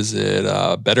have? Is it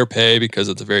better pay because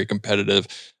it's a very competitive,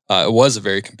 it was a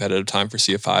very competitive time for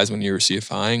CFIs when you were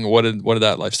CFIing? What did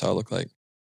that lifestyle look like?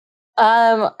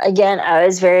 Again, I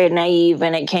was very naive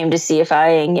when it came to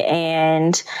CFIing,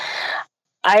 and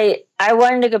I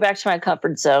wanted to go back to my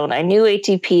comfort zone. I knew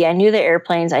ATP, I knew the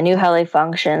airplanes, I knew how they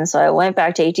function. So I went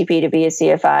back to ATP to be a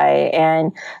CFI.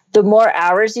 And the more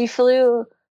hours you flew,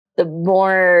 the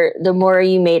more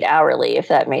you made hourly, if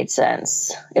that made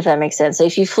sense. If that makes sense. So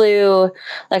if you flew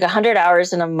like 100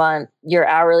 hours in a month, your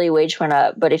hourly wage went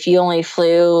up. But if you only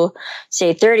flew,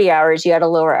 say, 30 hours, you had a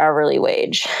lower hourly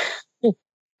wage.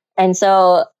 And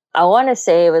so I want to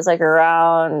say it was like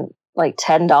around like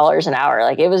 $10 an hour.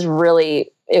 Like it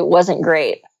wasn't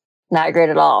great. Not great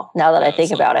at all. Now that I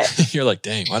think about it. You're like,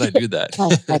 dang, why'd I do that?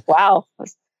 Like, wow,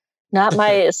 not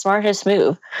my smartest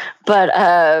move. But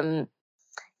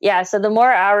yeah, so the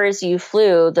more hours you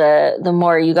flew, the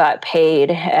more you got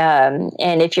paid. And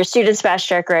if your students passed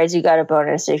check rides, you got a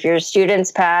bonus. If your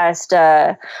students passed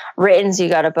writtens, you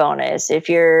got a bonus. If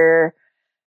your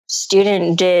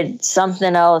student did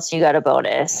something else, you got a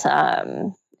bonus,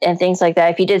 and things like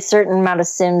that. If you did certain amount of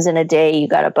sims in a day, you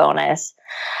got a bonus.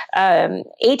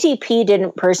 ATP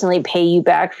didn't personally pay you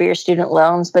back for your student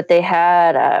loans, but they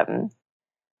had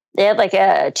like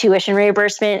a tuition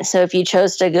reimbursement. So if you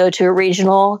chose to go to a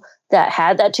regional that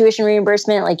had that tuition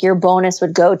reimbursement, like your bonus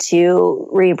would go to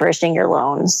reimbursing your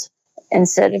loans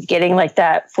instead of getting like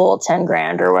that full 10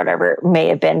 grand or whatever it may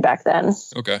have been back then.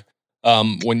 Okay.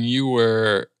 When you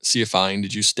were CFIing,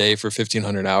 did you stay for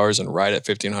 1,500 hours and ride at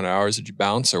 1,500 hours? Did you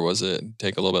bounce, or was it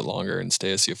take a little bit longer and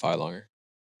stay a CFI longer?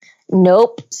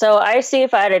 Nope. So I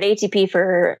CFI'd at ATP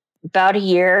for about a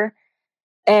year,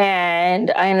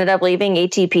 and I ended up leaving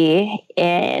ATP.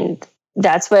 And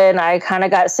that's when I kind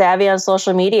of got savvy on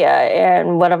social media.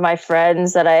 And one of my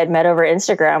friends that I had met over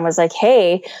Instagram was like,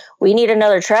 hey, we need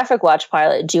another traffic watch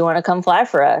pilot. Do you want to come fly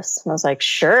for us? And I was like,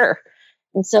 sure.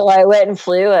 And so I went and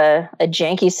flew a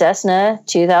janky Cessna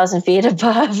 2,000 feet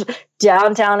above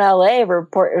downtown LA,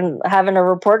 having a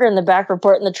reporter in the back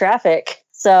reporting the traffic.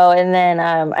 So, and then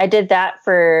I did that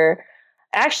for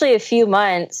actually a few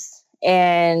months,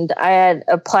 and I had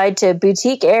applied to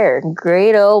Boutique Air,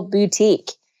 great old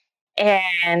Boutique.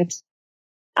 And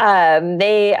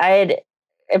I had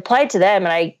applied to them,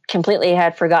 and I completely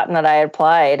had forgotten that I had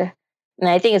applied. And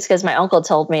I think it's because my uncle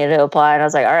told me to apply, and I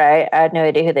was like, all right, I had no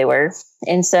idea who they were.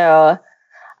 And so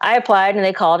I applied, and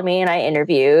they called me, and I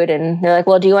interviewed, and they're like,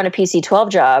 well, do you want a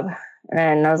PC-12 job?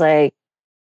 And I was like,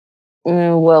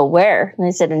 well, where? And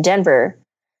they said, in Denver.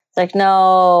 It's like,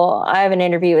 no, I have an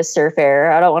interview with Surf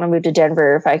Air. I don't want to move to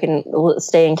Denver if I can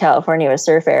stay in California with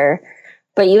Surf Air.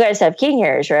 But you guys have King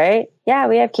Airs, right? Yeah,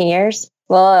 we have King Airs.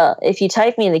 Well, if you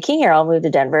type me in the King Air, I'll move to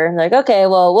Denver. And they're like, okay,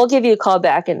 well, we'll give you a call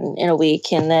back in a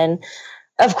week. And then,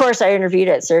 of course, I interviewed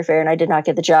at Surf Air, and I did not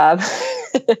get the job.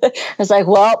 I was like,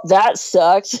 well, that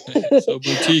sucked. So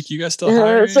Boutique, you guys still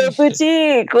hiring? So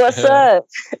Boutique, what's up?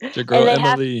 Your girl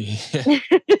Emily.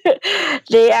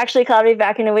 They actually called me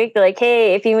back in a week. They're like,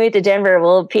 hey, if you move to Denver,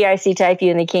 we'll PIC type you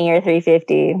in the King Air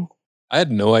 350. I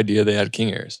had no idea they had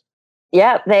King Airs.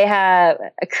 Yep, they have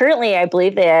currently, I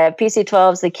believe they have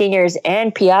PC-12s, the King Airs,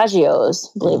 and Piaggios,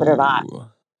 believe it or not.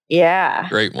 Yeah.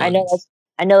 Great ones.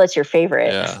 I know that's your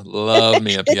favorite. Yeah, love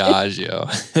me a Piaggio.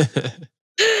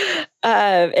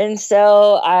 And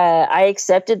so I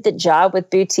accepted the job with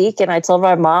Boutique, and I told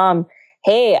my mom,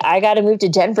 hey, I got to move to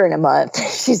Denver in a month.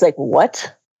 She's like,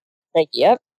 what? Like,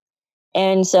 yep.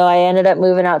 And so I ended up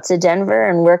moving out to Denver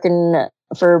and working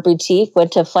for Boutique,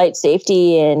 went to flight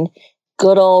safety in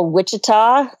good old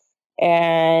Wichita.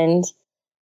 And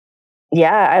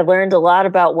yeah, I learned a lot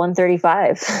about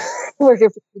 135 working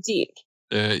for Boutique.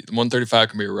 135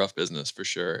 can be a rough business for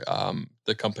sure.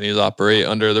 The companies operate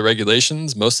under the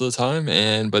regulations most of the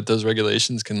time, but those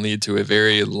regulations can lead to a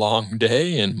very long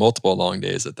day and multiple long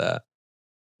days at that.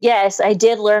 Yes, I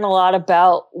did learn a lot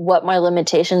about what my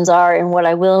limitations are and what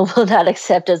I will and will not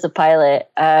accept as a pilot.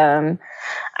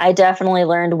 I definitely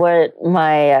learned what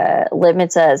my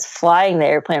limits as flying the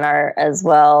airplane are as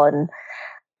well. And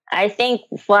I think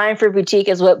flying for Boutique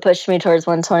is what pushed me towards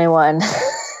 121.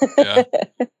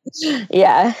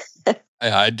 Yeah.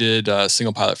 I did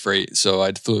single pilot freight. So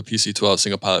I flew a PC-12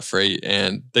 single pilot freight,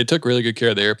 and they took really good care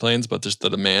of the airplanes, but just the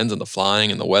demands and the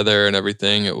flying and the weather and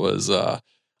everything, it was...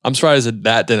 I'm surprised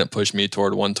that didn't push me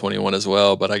toward 121 as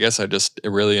well, but I guess I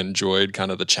really enjoyed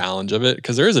kind of the challenge of it,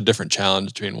 because there is a different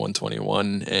challenge between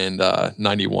 121 and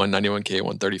 91K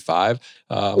 135.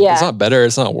 It's not better,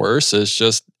 it's not worse. It's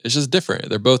just different.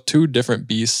 They're both two different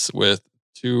beasts with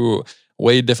two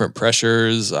way different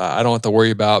pressures. I don't have to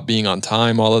worry about being on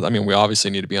time. We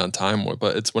obviously need to be on time,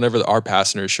 but it's whenever our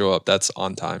passengers show up, that's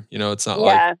on time. It's not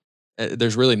like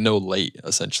there's really no late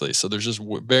essentially. So there's just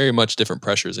very much different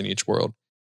pressures in each world.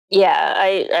 Yeah,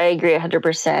 I agree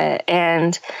 100%.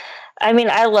 And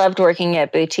I loved working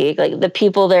at Boutique. Like, the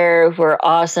people there were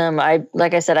awesome.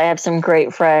 Like I said, I have some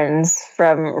great friends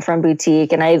from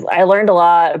Boutique, and I learned a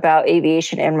lot about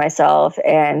aviation and myself.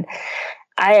 And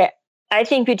I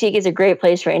think Boutique is a great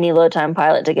place for any low-time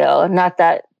pilot to go. Not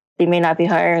that they may not be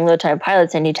hiring low-time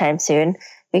pilots anytime soon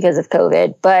because of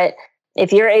COVID, but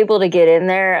if you're able to get in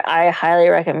there, I highly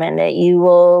recommend it. You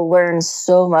will learn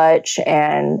so much,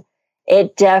 and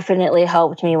it definitely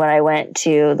helped me when I went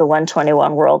to the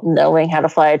 121 world, knowing how to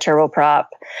fly a turboprop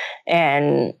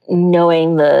and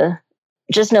knowing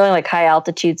like high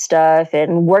altitude stuff,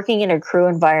 and working in a crew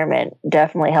environment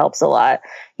definitely helps a lot.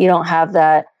 You don't have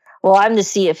that, well, I'm the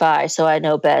CFI, so I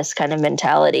know best kind of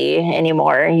mentality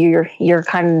anymore. You're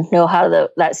kind of know how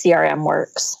that CRM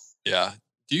works. Yeah.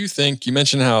 Do you think, you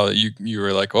mentioned how you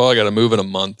were like, I got to move in a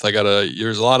month.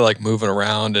 There's a lot of like moving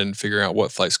around and figuring out what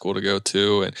flight school to go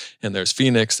to. And there's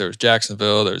Phoenix, there's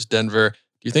Jacksonville, there's Denver. Do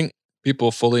you think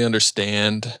people fully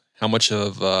understand how much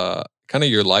of kind of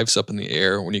your life's up in the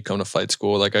air when you come to flight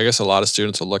school? Like, I guess a lot of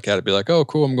students will look at it and be like, oh,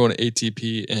 cool, I'm going to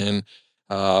ATP in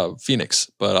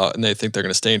Phoenix. And they think they're going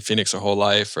to stay in Phoenix their whole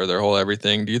life or their whole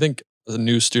everything. Do you think a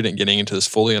new student getting into this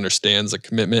fully understands the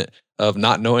commitment of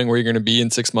not knowing where you're going to be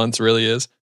in 6 months really is?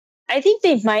 I think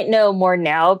they might know more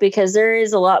now, because there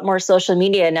is a lot more social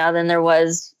media now than there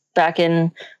was back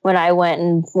in when I went.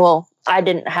 And I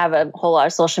didn't have a whole lot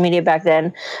of social media back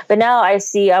then, but now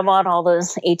I'm on all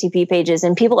those ATP pages,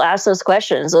 and people ask those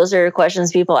questions. Those are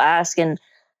questions people ask. And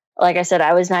like I said,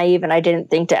 I was naive and I didn't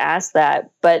think to ask that.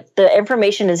 But the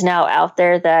information is now out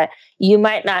there that you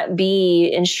might not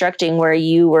be instructing where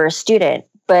you were a student,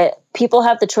 but people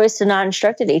have the choice to not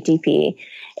instruct at ATP.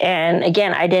 And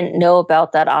again, I didn't know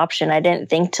about that option. I didn't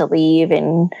think to leave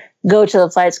and go to the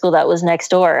flight school that was next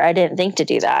door. I didn't think to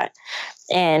do that.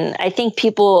 And I think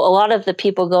a lot of the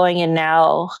people going in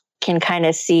now can kind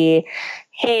of see,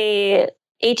 hey,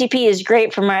 ATP is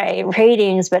great for my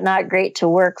ratings, but not great to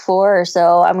work for.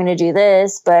 So I'm going to do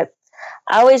this. But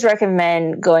I always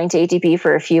recommend going to ATP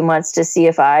for a few months to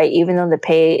CFI, even though the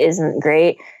pay isn't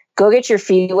great. Go get your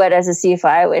feet wet as a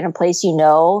CFI in a place you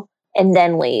know, and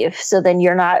then leave. So then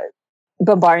you're not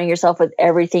bombarding yourself with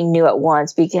everything new at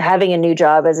once, because having a new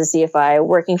job as a CFI,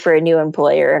 working for a new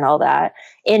employer and all that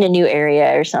in a new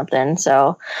area or something.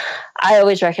 So I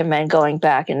always recommend going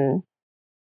back and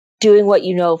doing what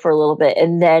you know for a little bit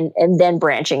and then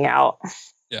branching out.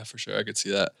 Yeah, for sure. I could see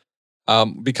that.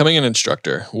 Becoming an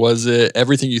instructor, was it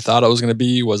everything you thought it was going to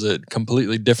be? Was it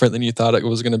completely different than you thought it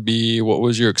was going to be? What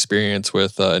was your experience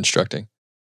with instructing?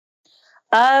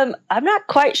 I'm not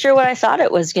quite sure what I thought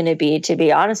it was going to be, to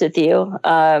be honest with you.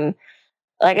 Like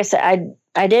I said,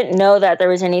 I didn't know that there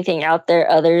was anything out there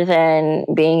other than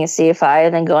being a CFI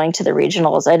and then going to the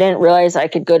regionals. I didn't realize I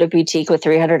could go to boutique with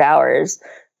 300 hours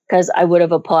because I would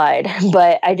have applied,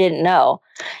 but I didn't know.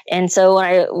 And so when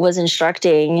I was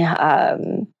instructing,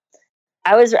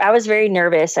 I was very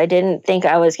nervous. I didn't think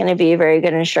I was going to be a very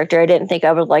good instructor. I didn't think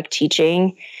I would like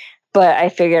teaching. But I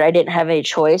figured I didn't have any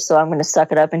choice, so I'm going to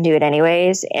suck it up and do it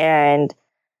anyways. And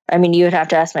I mean, you would have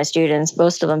to ask my students.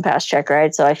 Most of them passed check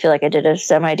ride, so I feel like I did a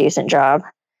semi-decent job.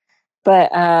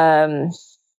 But I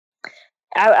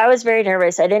was very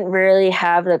nervous. I didn't really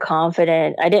have the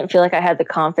confidence. I didn't feel like I had the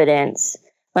confidence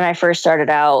when I first started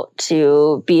out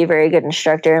to be a very good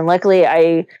instructor. And luckily,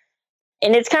 and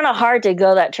it's kind of hard to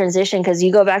go that transition because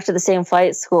you go back to the same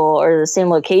flight school or the same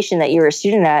location that you were a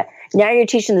student at. Now you're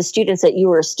teaching the students that you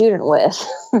were a student with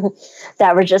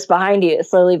that were just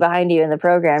slowly behind you in the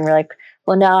program. You're like,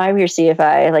 well, now I'm your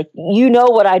CFI. Like, you know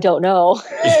what I don't know.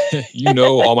 You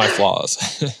know all my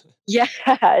flaws. Yeah.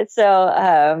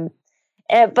 So,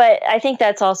 but I think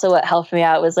that's also what helped me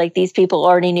out was like these people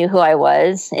already knew who I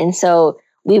was. And so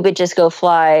we would just go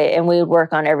fly and we would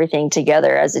work on everything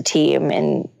together as a team.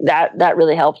 And that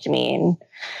really helped me.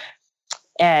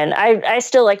 And I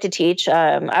still like to teach.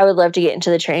 I would love to get into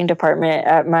the training department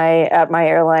at my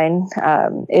airline.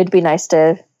 It'd be nice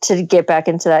to get back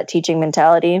into that teaching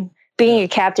mentality. Being a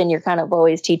captain, you're kind of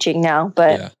always teaching now,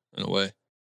 but yeah, in a way.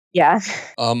 Yeah.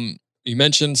 You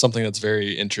mentioned something that's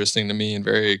very interesting to me and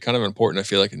very kind of important, I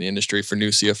feel like, in the industry for new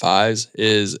CFIs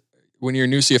is when you're a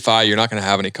new CFI, you're not going to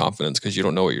have any confidence because you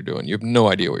don't know what you're doing. You have no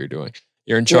idea what you're doing.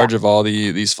 You're in charge of all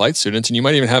these flight students, and you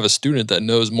might even have a student that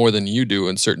knows more than you do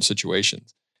in certain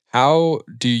situations. How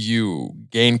do you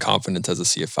gain confidence as a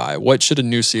CFI? What should a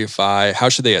new CFI, how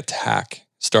should they attack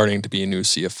starting to be a new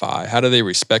CFI? How do they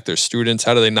respect their students?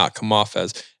 How do they not come off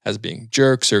as being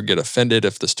jerks or get offended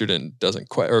if the student doesn't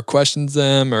or questions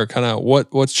them, or kind of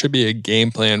what should be a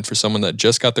game plan for someone that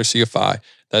just got their CFI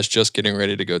that's just getting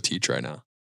ready to go teach right now?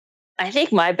 I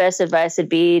think my best advice would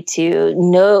be to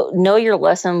know your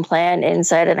lesson plan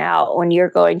inside and out when you're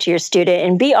going to your student,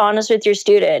 and be honest with your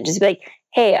student. Just be like,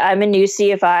 hey, I'm a new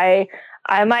CFI.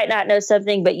 I might not know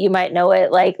something, but you might know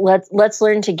it. Like, let's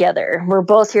learn together. We're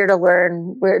both here to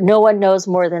learn. No one knows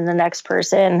more than the next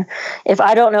person. If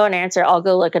I don't know an answer, I'll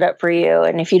go look it up for you.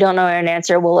 And if you don't know an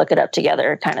answer, we'll look it up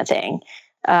together, kind of thing.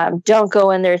 Don't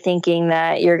go in there thinking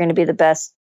that you're going to be the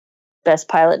best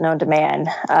pilot known to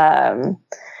man.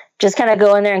 Just kind of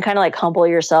go in there and kind of like humble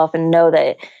yourself and know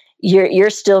that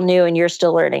you're still new and you're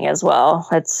still learning as well.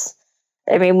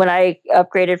 When I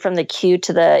upgraded from the Q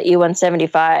to the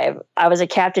E-175, I was a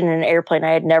captain in an airplane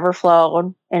I had never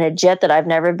flown, in a jet that I've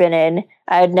never been in.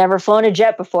 I had never flown a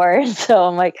jet before. So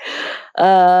I'm like,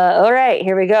 all right,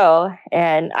 here we go.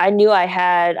 And I knew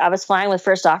I was flying with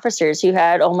first officers who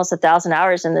had almost 1,000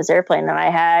 hours in this airplane, and I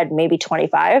had maybe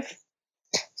 25.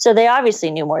 So they obviously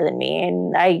knew more than me.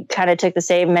 And I kind of took the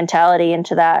same mentality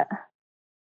into that.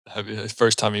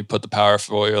 First time you put the power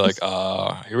full, you're like,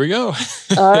 here we go.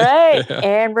 All right. Yeah.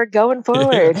 And we're going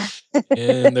forward.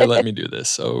 And they're letting me do this.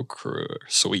 So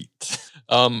sweet.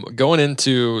 Going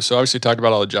into, so obviously talked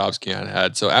about all the jobs Keon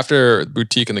had. So after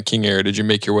Boutique and the King Air, did you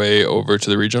make your way over to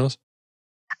the regionals?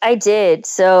 I did.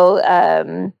 So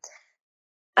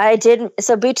I did.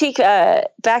 So Boutique,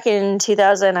 back in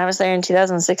 2000, I was there in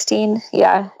 2016.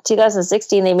 Yeah,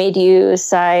 2016, they made you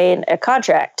sign a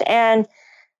contract. And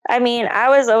I mean, I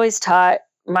was always taught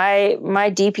my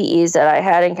DPEs that I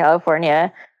had in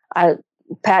California.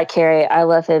 Pat Carey, I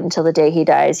love him till the day he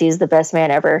dies. He's the best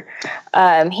man ever.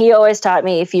 He always taught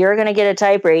me, if you're going to get a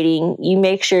type rating, you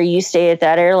make sure you stay at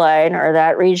that airline or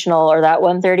that regional or that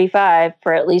 135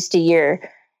 for at least a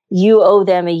year. You owe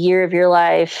them a year of your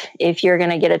life if you're going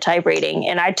to get a type rating.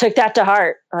 And I took that to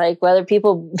heart. Like, whether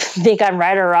people think I'm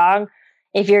right or wrong,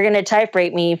 if you're going to type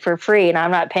rate me for free and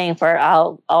I'm not paying for it,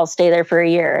 I'll stay there for a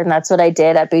year. And that's what I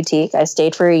did at Boutique. I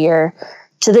stayed for a year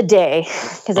to the day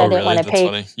because I didn't want to pay.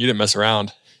 Funny. You didn't mess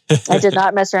around. I did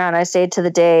not mess around. I stayed to the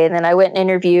day. And then I went and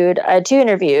interviewed. I had 2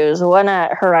 interviews, one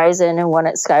at Horizon and one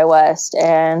at SkyWest.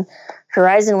 And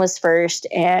Horizon was first.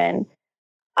 And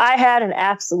I had an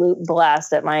absolute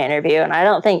blast at my interview. And I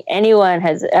don't think anyone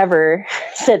has ever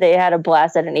said they had a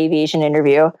blast at an aviation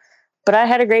interview. But I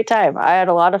had a great time. I had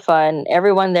a lot of fun.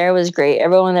 Everyone there was great.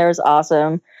 Everyone there was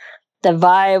awesome. The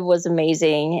vibe was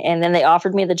amazing. And then they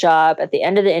offered me the job at the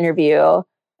end of the interview.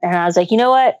 And I was like, you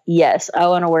know what? Yes, I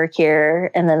want to work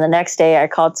here. And then the next day I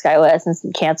called SkyWest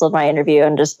and canceled my interview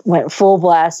and just went full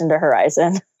blast into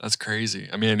Horizon. That's crazy.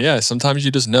 I mean, yeah, sometimes you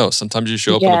just know. Sometimes you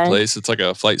show up in a place. It's like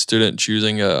a flight student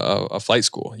choosing a flight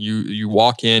school. You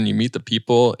walk in, you meet the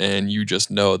people, and you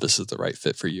just know this is the right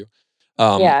fit for you.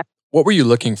 What were you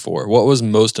looking for? What was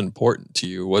most important to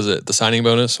you? Was it the signing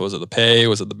bonus? Was it the pay?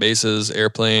 Was it the bases,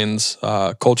 airplanes,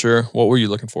 culture? What were you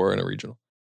looking for in a regional?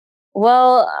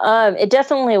 Well, it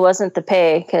definitely wasn't the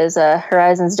pay because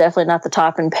Horizon's definitely not the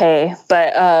top in pay.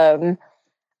 But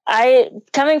I,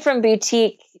 coming from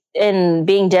Boutique and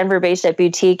being Denver based at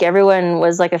Boutique, everyone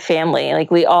was like a family.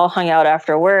 Like, we all hung out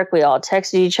after work. We all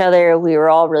texted each other. We were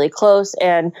all really close.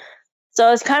 And so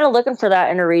I was kind of looking for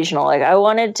that in a regional. Like, I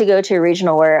wanted to go to a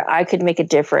regional where I could make a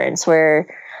difference,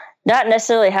 where not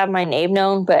necessarily have my name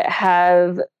known, but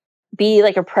be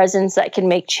like a presence that can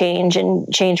make change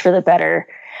and change for the better.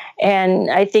 And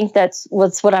I think that's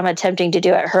what I'm attempting to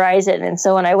do at Horizon. And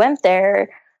so when I went there,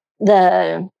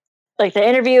 the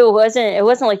interview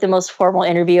wasn't like the most formal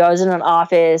interview. I was in an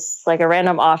office, like a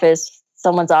random office,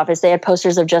 someone's office. They had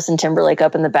posters of Justin Timberlake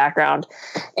up in the background.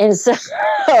 And so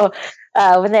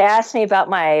when they asked me about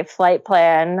my flight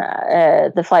plan,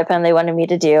 the flight plan they wanted me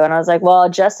to do, and I was like, well,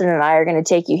 Justin and I are going to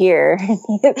take you here.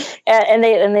 and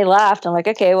they laughed. I'm like,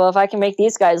 okay, well, if I can make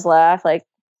these guys laugh, like,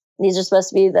 these are supposed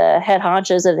to be the head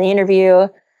honchos of the interview.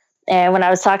 And when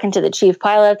I was talking to the chief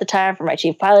pilot at the time for my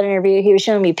chief pilot interview, he was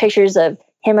showing me pictures of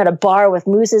him at a bar with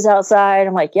mooses outside.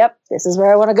 I'm like, yep, this is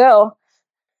where I want to go.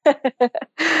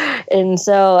 And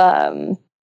so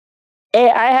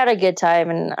I had a good time,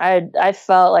 and I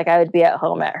felt like I would be at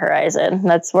home at Horizon.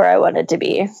 That's where I wanted to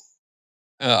be.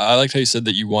 I liked how you said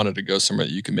that you wanted to go somewhere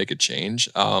that you can make a change.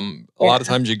 A lot of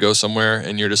times you go somewhere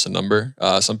and you're just a number.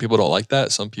 Some people don't like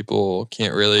that. Some people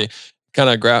can't really kind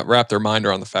of wrap their mind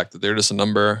around the fact that they're just a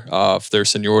number. If their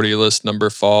seniority list number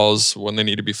falls when they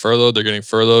need to be furloughed, they're getting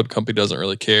furloughed. Company doesn't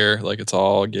really care. Like, it's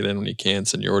all get in when you can,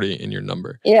 seniority in your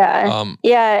number. Yeah.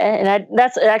 And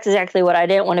that's exactly what I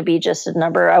didn't want to be, just a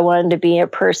number. I wanted to be a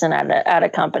person at a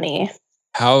company.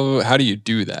 How do you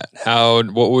do that?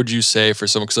 What would you say for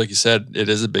someone? Because like you said, it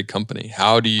is a big company.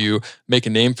 How do you make a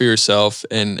name for yourself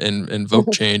and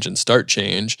invoke change and start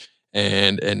change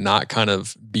and not kind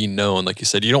of be known? Like you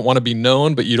said, you don't want to be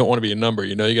known, but you don't want to be a number.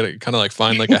 You got to kind of like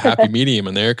find like a happy medium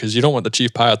in there, because you don't want the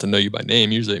chief pilot to know you by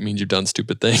name. Usually it means you've done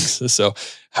stupid things. So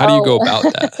how do you go about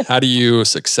that? How do you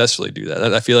successfully do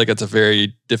that? I feel like it's a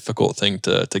very difficult thing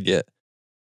to get.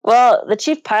 Well, the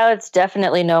chief pilots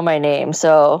definitely know my name,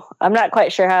 so I'm not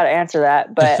quite sure how to answer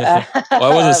that. But well,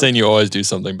 I wasn't saying you always do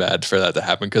something bad for that to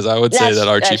happen, because I would say that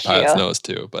our chief pilots know us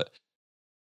too. But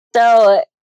so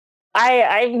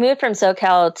I moved from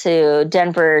SoCal to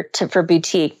Denver for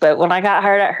Boutique, but when I got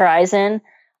hired at Horizon,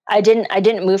 I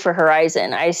didn't move for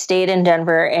Horizon. I stayed in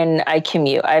Denver and I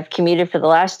commute. I've commuted for the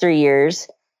last 3 years,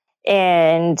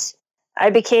 and I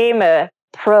became a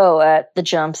pro at the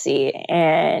jump seat,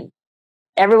 and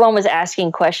everyone was asking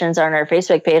questions on our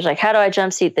Facebook page, like, how do I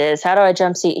jump seat this? How do I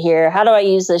jump seat here? How do I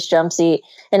use this jump seat?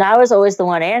 And I was always the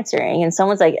one answering. And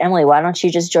someone's like, Emily, why don't you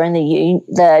just join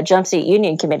the jump seat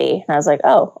union committee? And I was like,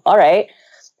 oh, all right.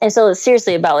 And so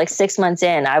seriously, about like 6 months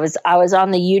in, I was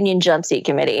on the union jump seat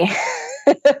committee,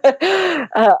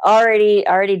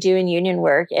 already doing union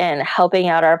work and helping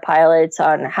out our pilots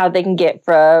on how they can get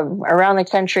from around the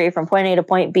country from point A to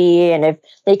point B. And if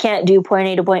they can't do point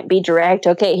A to point B direct,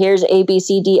 okay, here's A, B,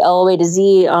 C, D, all the way to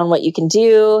Z on what you can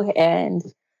do. And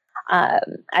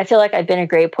I feel like I've been a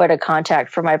great point of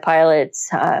contact for my pilots.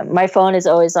 My phone is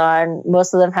always on.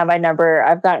 Most of them have my number.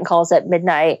 I've gotten calls at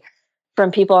midnight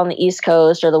from people on the East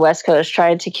Coast or the West Coast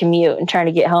trying to commute and trying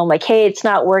to get home. Like, hey, it's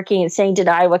not working. It's saying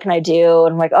denied. What can I do?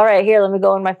 And I'm like, all right, here, let me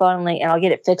go on my phone and I'll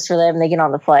get it fixed for them. And they get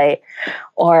on the flight.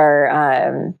 Or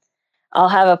I'll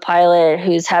have a pilot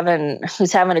who's having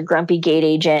a grumpy gate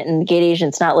agent, and the gate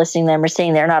agent's not listing them or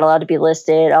saying they're not allowed to be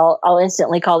listed. I'll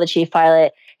instantly call the chief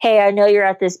pilot. Hey, I know you're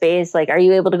at this base. Like, are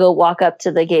you able to go walk up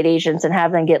to the gate agents and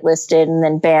have them get listed, and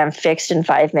then bam, fixed in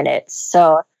 5 minutes?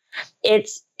 So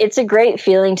it's a great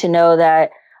feeling to know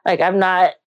that, like, I'm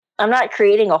not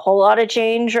creating a whole lot of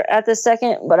change at this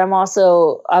second, but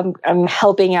I'm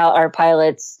helping out our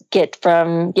pilots get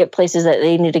places that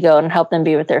they need to go and help them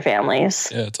be with their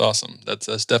families. Yeah, it's awesome.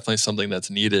 That's definitely something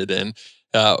that's needed. And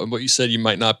what you said, you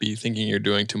might not be thinking you're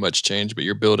doing too much change, but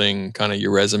you're building kind of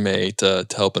your resume to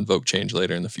help invoke change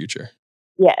later in the future.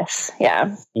 Yes.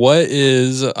 Yeah. What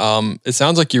is, it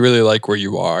sounds like you really like where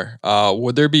you are.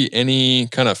 Would there be any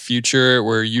kind of future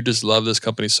where you just love this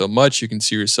company so much, you can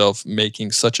see yourself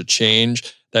making such a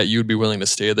change that you'd be willing to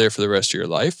stay there for the rest of your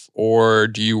life? Or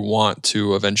do you want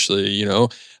to eventually,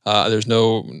 there's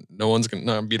no one's going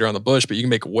to beat around the bush, but you can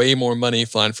make way more money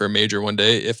flying for a major one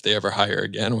day if they ever hire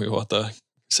again. We will have to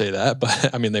say that,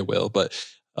 but I mean, they will, but,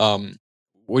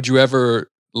 would you ever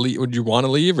would you want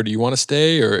to leave, or do you want to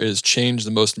stay, or is change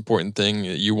the most important thing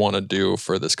that you want to do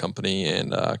for this company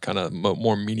and kind of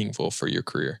more meaningful for your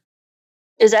career?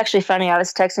 It was actually funny. I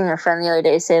was texting a friend the other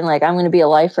day saying, like, I'm going to be a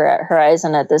lifer at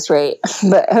Horizon at this rate,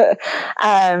 but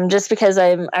just because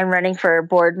I'm running for a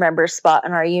board member spot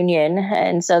in our union,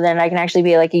 and so then I can actually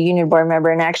be like a union board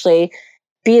member and actually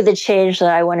be the change that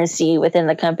I want to see within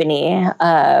the company.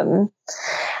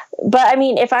 But I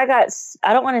mean,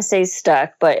 I don't want to say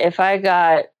stuck, but if we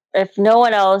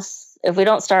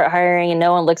don't start hiring and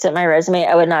no one looks at my resume,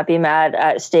 I would not be mad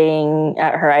at staying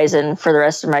at Horizon for the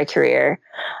rest of my career.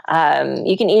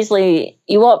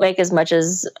 You won't make as much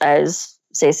as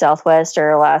say Southwest or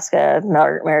Alaska,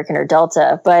 American or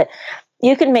Delta, but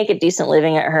you can make a decent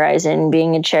living at Horizon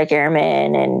being a check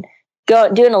airman and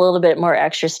doing a little bit more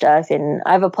extra stuff. And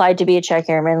I've applied to be a check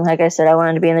airman. Like I said, I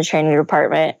wanted to be in the training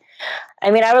department. I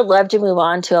mean, I would love to move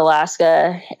on to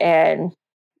Alaska and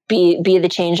be the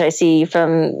change I see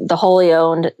from the wholly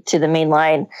owned to the main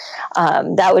line.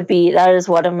 That is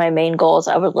one of my main goals.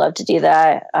 I would love to do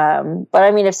that. But I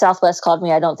mean, if Southwest called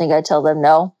me, I don't think I'd tell them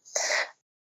no.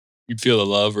 You'd feel the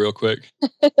love real quick.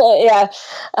 Yeah.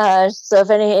 So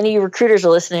if any recruiters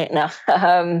are listening, no.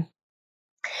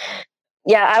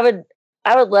 Yeah,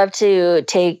 I would love to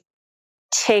take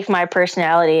my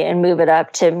personality and move it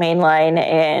up to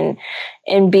mainline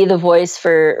and be the voice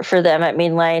for them at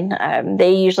mainline.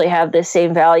 They usually have the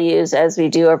same values as we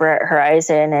do over at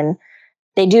Horizon, and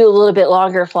they do a little bit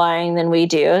longer flying than we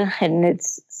do. And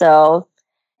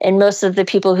most of the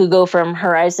people who go from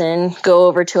Horizon go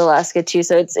over to Alaska too.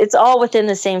 So it's all within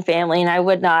the same family. And I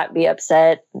would not be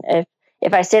upset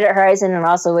if I stayed at Horizon, and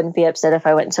also wouldn't be upset if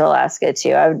I went to Alaska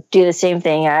too. I would do the same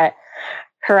thing at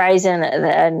Horizon and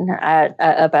then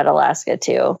up at Alaska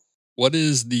too. What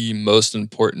is the most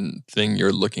important thing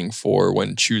you're looking for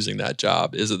when choosing that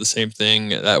job? Is it the same thing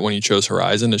that when you chose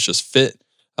Horizon, it's just fit?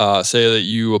 Say that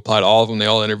you apply to all of them, they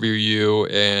all interview you,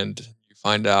 and you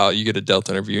find out you get a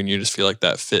Delta interview and you just feel like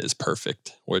that fit is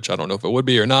perfect, which I don't know if it would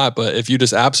be or not, but if you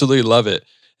just absolutely love it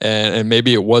and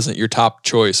maybe it wasn't your top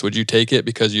choice, would you take it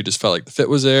because you just felt like the fit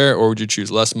was there, or would you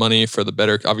choose less money for the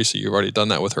better? Obviously, you've already done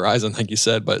that with Horizon, like you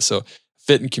said, but so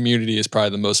fit and community is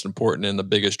probably the most important and the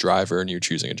biggest driver in you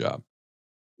choosing a job.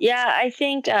 Yeah, I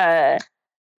think the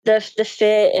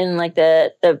fit and like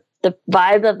the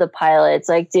vibe of the pilots,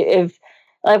 like if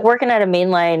like working at a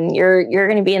mainline, you're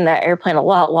going to be in that airplane a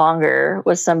lot longer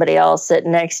with somebody else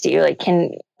sitting next to you. Like,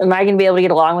 am I going to be able to get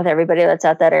along with everybody that's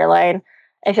at that airline?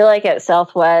 I feel like at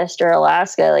Southwest or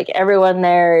Alaska, like everyone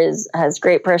there has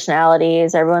great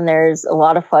personalities. Everyone there is a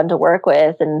lot of fun to work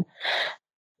with, and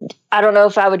I don't know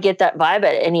if I would get that vibe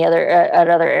at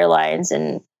other airlines.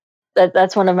 And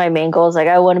that's one of my main goals. Like,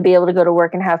 I want to be able to go to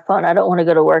work and have fun. I don't want to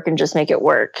go to work and just make it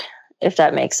work, if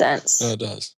that makes sense. No, it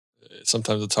does.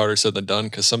 Sometimes it's harder said than done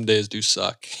because some days do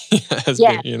suck.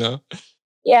 Yeah.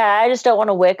 Yeah, I just don't want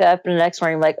to wake up the next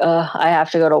morning like, oh, I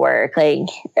have to go to work. Like,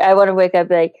 I want to wake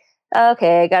up like,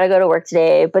 okay, I got to go to work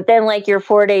today. But then like your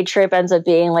 4-day trip ends up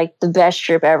being like the best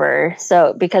trip ever.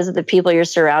 So because of the people you're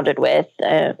surrounded with,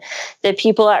 the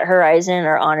people at Horizon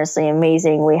are honestly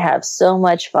amazing. We have so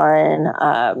much fun.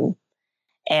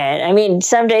 And I mean,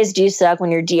 some days do suck when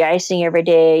you're de-icing every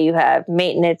day. You have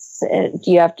maintenance,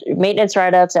 maintenance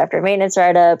write-ups after maintenance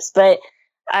write-ups. But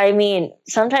I mean,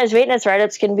 sometimes maintenance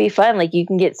write-ups can be fun. Like, you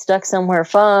can get stuck somewhere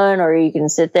fun, or you can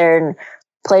sit there and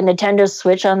play Nintendo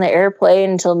Switch on the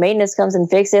airplane until maintenance comes and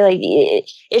fix it. Like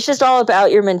it's just all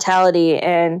about your mentality.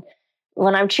 And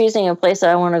when I'm choosing a place that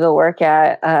I want to go work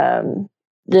at,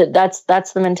 that's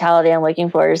the mentality I'm looking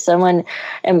for. Someone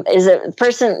is a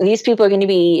person. These people are going to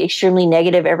be extremely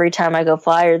negative every time I go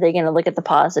fly, or they're going to look at the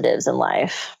positives in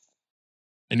life.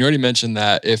 And you already mentioned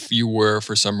that if you were,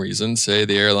 for some reason, say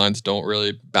the airlines don't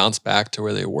really bounce back to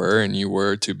where they were and you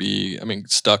were to be, I mean,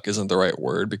 stuck isn't the right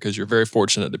word because you're very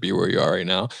fortunate to be where you are right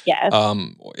now. Yeah.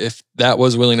 If that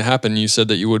was willing to happen, you said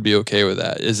that you would be okay with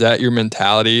that. Is that your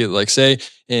mentality? Like say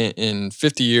in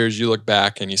 50 years, you look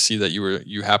back and you see that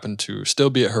you happen to still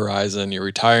be at Horizon, you're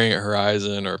retiring at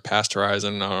Horizon or past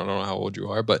Horizon. I don't know how old you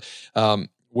are, but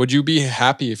would you be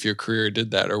happy if your career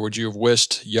did that, or would you have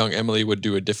wished young Emily would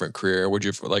do a different career? Or would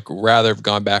you have, like rather have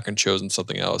gone back and chosen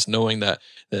something else, knowing that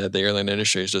the airline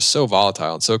industry is just so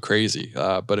volatile and so crazy?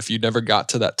 But if you never got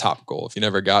to that top goal, if you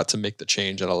never got to make the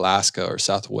change at Alaska or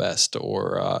Southwest,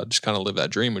 or just kind of live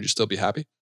that dream, would you still be happy?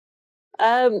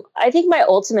 I think my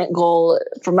ultimate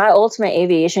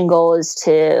aviation goal is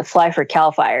to fly for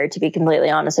Cal Fire, to be completely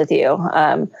honest with you,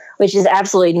 which is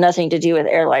absolutely nothing to do with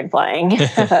airline flying.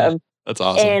 That's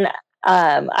awesome. And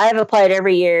I've applied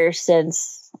every year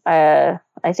since I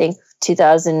think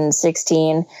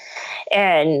 2016,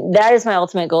 and that is my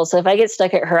ultimate goal. So if I get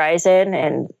stuck at Horizon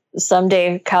and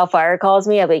someday Cal Fire calls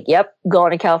me, I'll be like, "Yep, going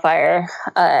to Cal Fire."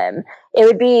 It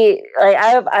would be like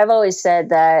I've always said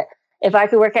that if I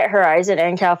could work at Horizon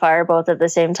and Cal Fire both at the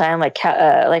same time, like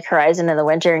Horizon in the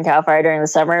winter and Cal Fire during the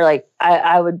summer, like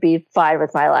I would be fine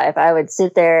with my life. I would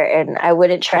sit there and I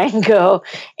wouldn't try and go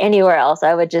anywhere else.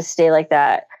 I would just stay like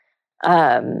that.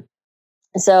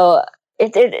 So I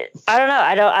don't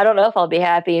know. I don't know if I'll be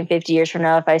happy in 50 years from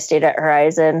now if I stayed at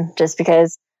Horizon, just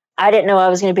because I didn't know I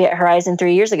was going to be at Horizon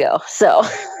 3 years ago. So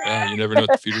yeah, you never know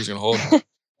what the future's going to hold.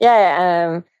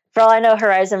 Yeah. For all I know,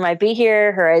 Horizon might be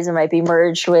here. Horizon might be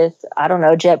merged with, I don't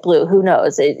know, JetBlue. Who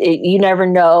knows? You never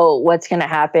know what's going to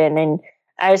happen. And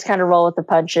I just kind of roll with the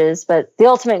punches. But the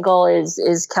ultimate goal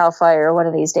is Cal Fire one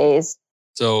of these days.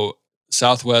 So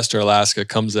Southwest or Alaska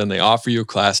comes in, they offer you a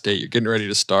class date. You're getting ready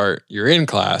to start. You're in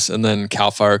class. And then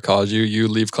Cal Fire calls you. You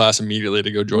leave class immediately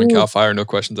to go join Cal Fire. No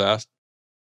questions asked.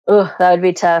 Oh, that would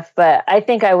be tough. But I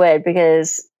think I would,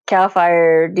 because Cal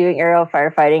Fire, doing aerial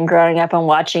firefighting, growing up and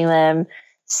watching them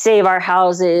save our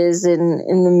houses in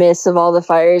the midst of all the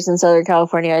fires in Southern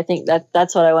California. I think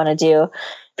that's what I want to do,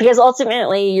 because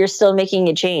ultimately you're still making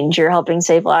a change. You're helping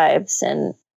save lives.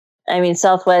 And I mean,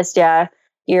 Southwest, yeah,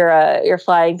 you're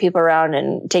flying people around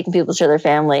and taking people to their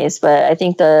families. But I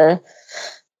think the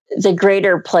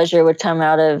greater pleasure would come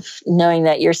out of knowing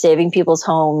that you're saving people's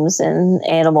homes and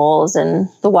animals and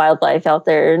the wildlife out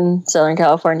there in Southern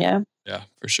California. Yeah,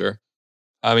 for sure.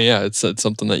 I mean, yeah, it's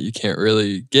something that you can't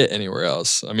really get anywhere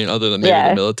else. I mean, other than maybe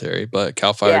the military, but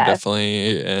Cal Fire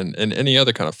definitely, and any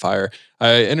other kind of fire.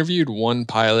 I interviewed one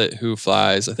pilot who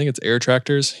flies, I think it's air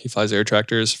tractors. He flies air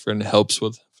tractors and helps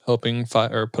with helping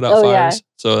fire or put out fires. Yeah.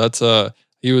 So that's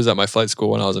he was at my flight school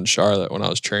when I was in Charlotte when I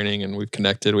was training, and we've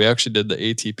connected. We actually did the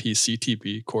ATP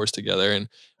CTP course together, and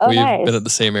we've been at the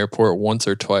same airport once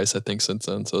or twice, I think, since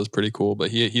then. So it was pretty cool.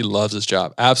 But he loves his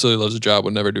job, absolutely loves his job.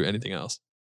 Would never do anything else.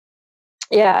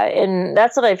 Yeah, and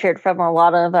that's what I've heard from a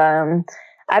lot of.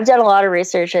 I've done a lot of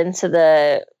research into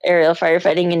the aerial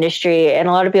firefighting industry, and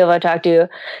a lot of people I talk to,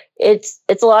 it's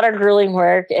a lot of grueling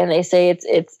work, and they say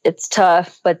it's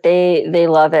tough, but they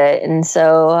love it. And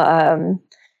so,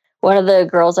 one of the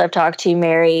girls I've talked to,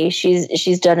 Mary,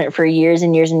 she's done it for years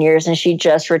and years and years, and she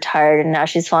just retired, and now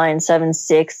she's flying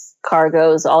 767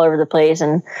 cargos all over the place,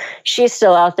 and she's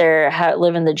still out there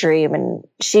living the dream. And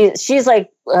she's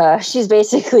like she's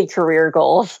basically career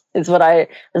goals is what I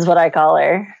call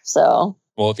her. So,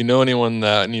 well, if you know anyone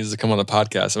that needs to come on the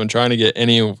podcast, I've been trying to get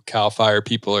any Cal Fire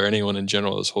people or anyone in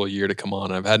general this whole year to come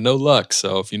on. I've had no luck.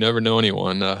 So if you never know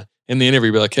anyone in the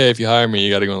interview, be like, hey, if you hire me,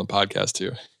 you got to go on the podcast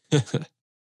too.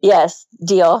 Yes,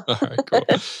 deal. All right, cool.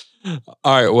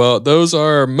 All right, well, those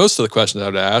are most of the questions I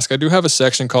have to ask. I do have a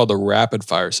section called the rapid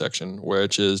fire section,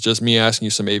 which is just me asking you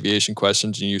some aviation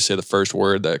questions and you say the first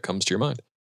word that comes to your mind.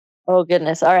 Oh,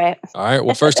 goodness. All right. All right.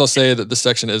 Well, first I'll say that this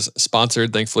section is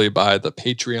sponsored, thankfully, by the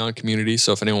Patreon community.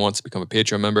 So if anyone wants to become a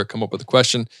Patreon member, come up with a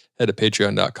question, head to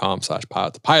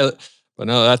patreon.com/pilot-to-pilot. But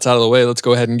now that's out of the way, let's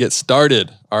go ahead and get started.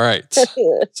 All right.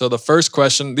 So the first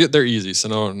question, they're easy. So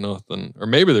no, nothing, or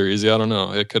maybe they're easy. I don't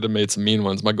know. It could have made some mean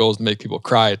ones. My goal is to make people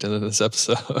cry at the end of this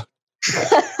episode.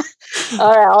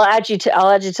 All right. I'll add you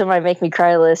to my make me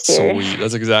cry list here. Sweet.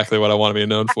 That's exactly what I want to be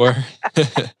known for.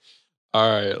 All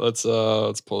right. Let's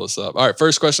pull this up. All right.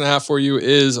 First question I have for you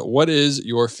is, what is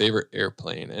your favorite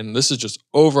airplane? And this is just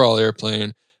overall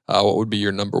airplane. what would be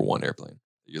your number one airplane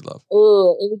that you'd love?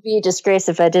 Ooh, it would be a disgrace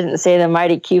if I didn't say the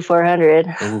mighty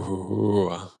Q400. Ooh,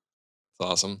 that's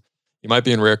awesome. You might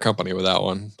be in rare company with that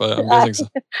one, but I'm guessing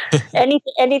so.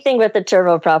 Anything with the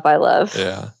turboprop, I love.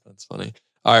 Yeah, that's funny.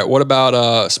 All right, what about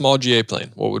a small GA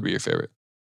plane? What would be your favorite?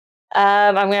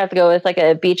 I'm gonna have to go with like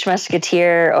a Beach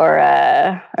Musketeer or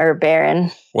a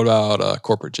Baron. What about a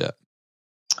corporate jet?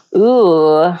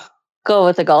 Ooh, go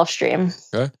with the Gulfstream.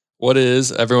 Okay. What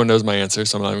is, everyone knows my answer,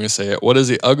 so I'm not even going to say it. What is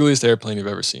the ugliest airplane you've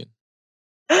ever seen?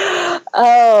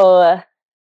 Oh,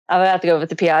 I'm gonna have to go with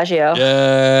the Piaggio.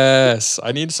 Yes.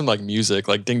 I need some like music,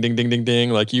 like ding, ding, ding, ding,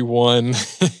 ding, like you won.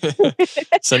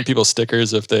 Send people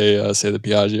stickers if they say the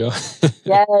Piaggio.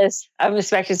 Yes, I'm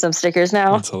expecting some stickers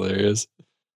now. That's hilarious.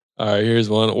 All right, here's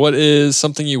one. What is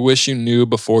something you wish you knew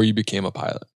before you became a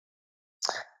pilot?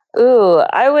 Ooh,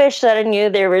 I wish that I knew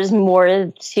there was more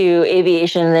to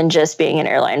aviation than just being an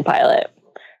airline pilot.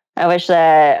 I wish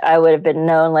that I would have been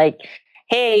known like,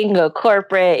 hey, you can go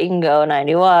corporate, you can go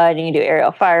 91, you can do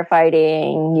aerial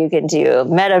firefighting, you can do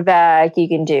medevac, you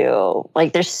can do,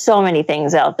 like, there's so many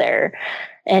things out there,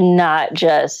 and not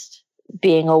just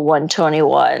being a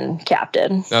 121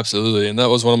 captain. Absolutely. And that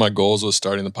was one of my goals with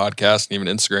starting the podcast and even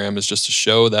Instagram, is just to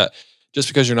show that just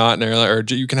because you're not an airline, or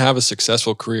you can have a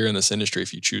successful career in this industry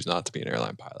if you choose not to be an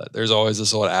airline pilot. There's always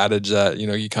this old adage that,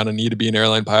 you kind of need to be an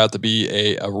airline pilot to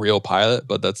be a real pilot,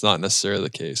 but that's not necessarily the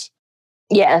case.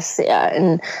 Yes, yeah,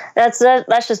 and that's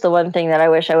just the one thing that I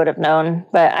wish I would have known,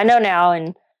 but I know now.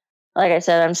 And like I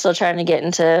said, I'm still trying to get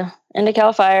into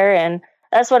Cal Fire, and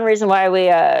that's one reason why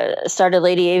we started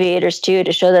Lady Aviators too,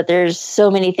 to show that there's so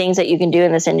many things that you can do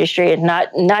in this industry, and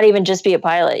not even just be a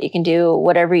pilot. You can do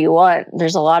whatever you want.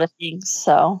 There's a lot of things.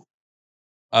 So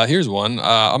here's one.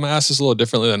 I'm gonna ask this a little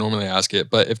differently than I normally ask it,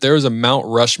 but if there was a Mount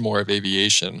Rushmore of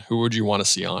aviation, who would you want to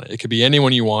see on it? It could be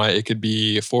anyone you want. It could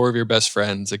be 4 of your best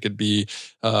friends. It could be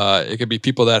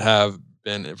people that have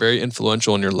been very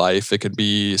influential in your life. It could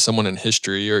be someone in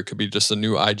history, or it could be just a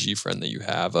new IG friend that you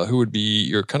have. Who would be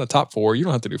your kind of top 4? You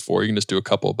don't have to do 4. You can just do a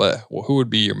couple, but who would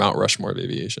be your Mount Rushmore of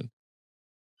aviation?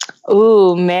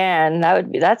 ooh, man,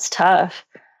 that's tough.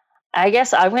 I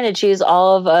guess I'm going to choose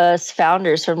all of us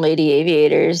founders from Lady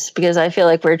Aviators, because I feel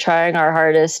like we're trying our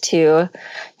hardest to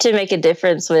make a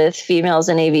difference with females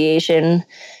in aviation.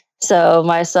 So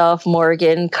myself,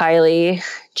 Morgan, Kylie,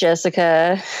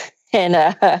 Jessica,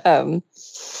 and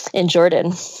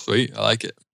Jordan. Sweet, I like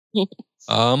it.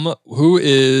 Who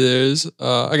is?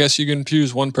 I guess you can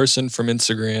choose one person from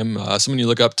Instagram, someone you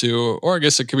look up to, or I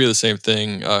guess it could be the same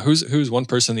thing. Who's one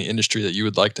person in the industry that you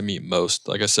would like to meet most?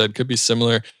 Like I said, could be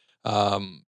similar.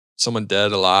 Someone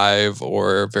dead, alive,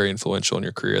 or very influential in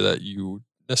your career that you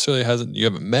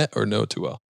haven't met or know too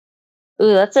well.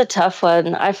 Ooh, that's a tough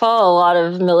one. I follow a lot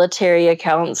of military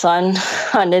accounts on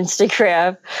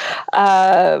Instagram,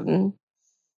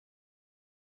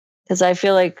 because I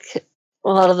feel like a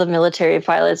lot of the military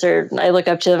pilots I look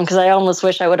up to them, because I almost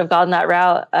wish I would have gone that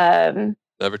route.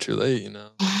 Never too late,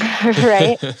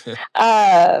 Right.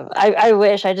 I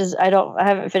wish. I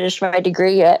haven't finished my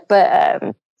degree yet, but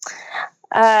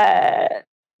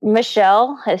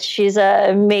Michelle, she's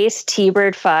a Mace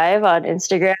T-Bird 5 on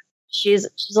Instagram. She's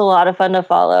a lot of fun to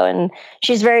follow, and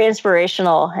she's very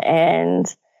inspirational. And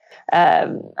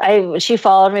she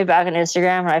followed me back on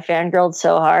Instagram, and I fangirled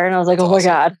so hard, and I was like, That's oh awesome.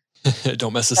 my God.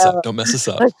 Don't mess us up. Don't mess us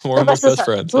up. We're almost best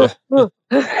friends. Yeah.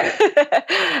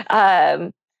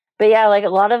 But yeah, like a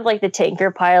lot of like the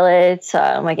tanker pilots,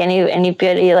 like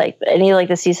anybody, like any like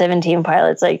the C-17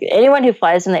 pilots, like anyone who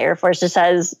flies in the Air Force just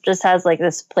has like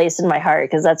this place in my heart,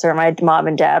 because that's where my mom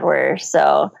and dad were.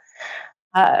 So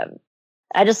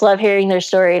I just love hearing their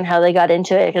story and how they got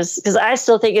into it, because I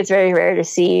still think it's very rare to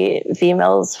see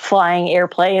females flying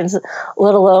airplanes,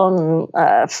 let alone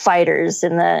fighters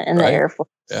in the Right. Air Force.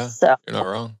 Yeah, so you're not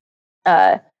wrong.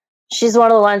 She's one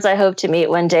of the ones I hope to meet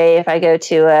one day if I go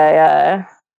to an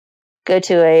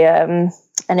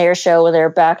air show when they're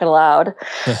back allowed.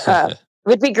 It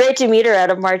would be great to meet her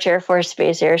at a March Air Force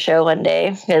Space Air Show one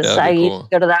day, because I used to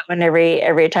go to that one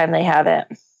every time they have it.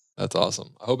 That's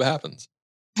awesome. I hope it happens.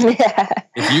 Yeah.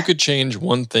 If you could change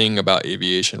one thing about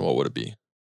aviation, what would it be?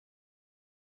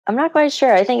 I'm not quite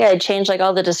sure. I think I'd change like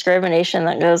all the discrimination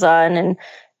that goes on, and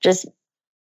just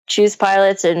choose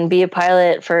pilots and be a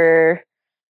pilot for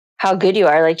how good you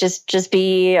are. Like just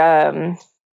be trying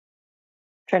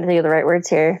to think of the right words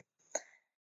here.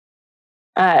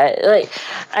 I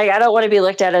don't want to be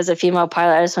looked at as a female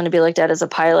pilot. I just want to be looked at as a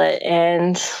pilot,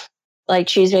 and like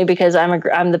choose me because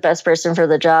I'm the best person for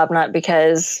the job, not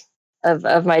because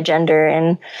of my gender.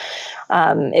 And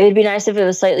it would be nice if it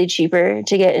was slightly cheaper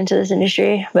to get into this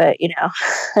industry, but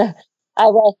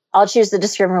I'll choose the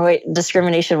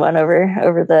discrimination one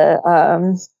over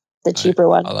the cheaper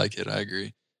one. I like it. I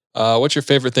agree. What's your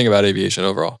favorite thing about aviation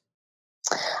overall?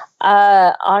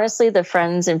 Honestly, the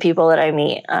friends and people that I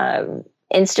meet.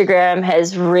 Instagram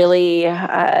has really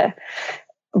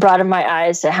broadened my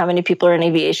eyes to how many people are in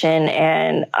aviation,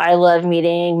 and I love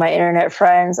meeting my internet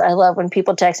friends. I love when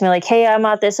people text me like, "Hey, I'm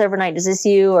out this overnight. Is this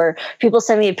you?" Or people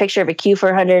send me a picture of a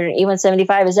Q400 and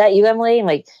E175. Is that you, Emily? I'm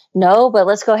like, no, but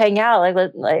let's go hang out.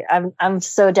 Like I'm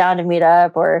so down to meet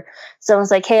up. Or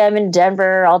someone's like, "Hey, I'm in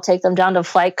Denver. I'll take them down to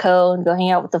Flight Co and go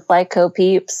hang out with the Flight Co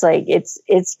peeps." Like it's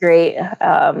great.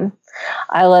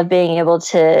 I love being able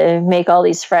to make all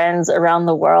these friends around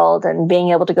the world and being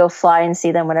able to go fly and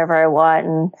see them whenever I want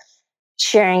and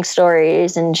sharing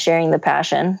stories and sharing the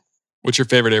passion. What's your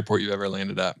favorite airport you've ever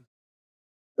landed at?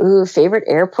 Ooh, favorite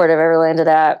airport I've ever landed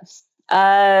at.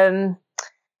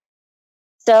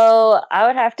 So I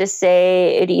would have to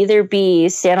say it'd either be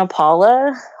Santa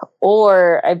Paula,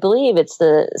 or I believe it's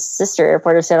the sister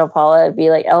airport of Santa Paula. It'd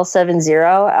be like L70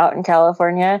 out in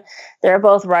California. They're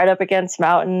both right up against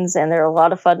mountains, and they're a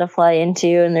lot of fun to fly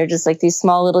into. And they're just like these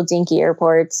small little dinky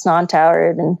airports,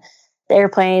 non-towered, and the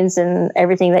airplanes and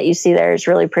everything that you see there is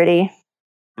really pretty.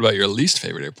 What about your least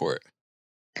favorite airport?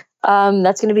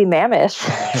 That's going to be Mammoth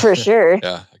for sure.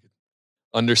 Yeah, I can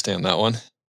understand that one.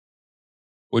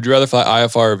 Would you rather fly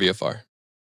IFR or VFR?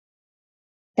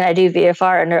 Can I do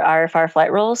VFR under IFR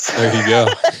flight rules? There you go.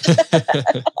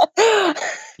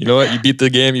 You know what? You beat the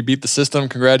game. You beat the system.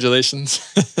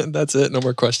 Congratulations. That's it. No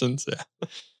more questions. Yeah.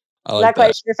 I'm not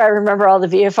quite sure if I remember all the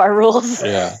VFR rules.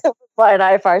 Yeah. Flying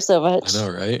IFR so much. I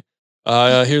know, right?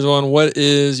 Here's one.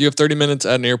 You have 30 minutes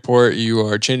at an airport. You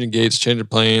are changing gates, changing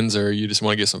planes, or you just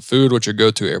want to get some food. What's your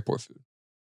go-to airport food?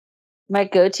 My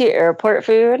go-to airport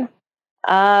food?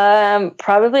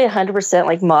 Probably 100%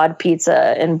 like Mod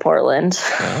Pizza in Portland.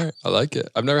 All right, I like it.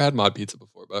 I've never had Mod Pizza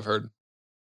before, but I've heard.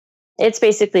 It's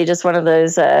basically just one of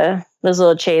those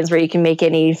little chains where you can put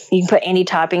any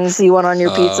toppings you want on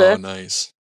your pizza. Oh,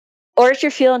 nice. Or if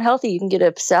you're feeling healthy, you can get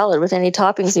a salad with any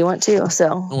toppings you want too.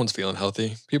 So no one's feeling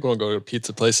healthy. People don't go to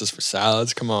pizza places for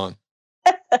salads. Come on.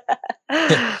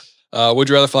 Would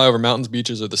you rather fly over mountains,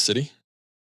 beaches, or the city?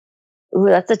 Ooh,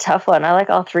 that's a tough one. I like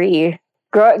all three.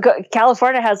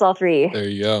 California has all three. There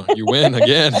you go. You win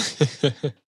again.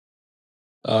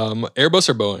 Airbus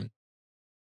or Boeing?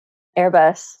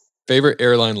 Airbus. Favorite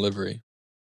airline livery?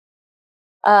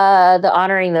 The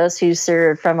honoring those who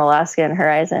served from Alaska and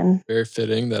Horizon. Very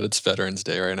fitting that it's Veterans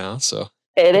Day right now. So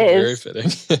it is. Very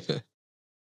fitting.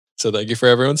 So thank you for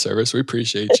everyone's service. We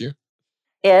appreciate you.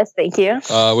 Yes, thank you.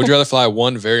 Would you rather fly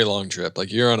one very long trip?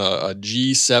 Like you're on a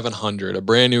G700, a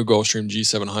brand new Gulfstream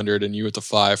G700, and you have to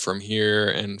fly from here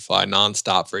and fly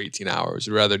nonstop for 18 hours. Would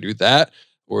you rather do that?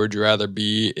 Or would you rather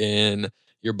be in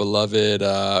your beloved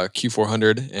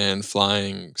Q400 and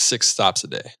flying 6 stops a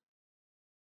day?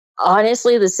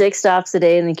 Honestly, the 6 stops a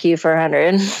day in the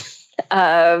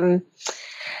Q400.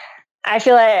 I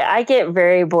feel like I get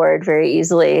very bored very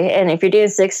easily. And if you're doing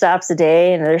 6 stops a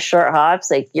day and there's short hops,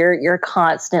 like you're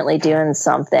constantly doing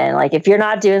something. Like if you're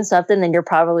not doing something, then you're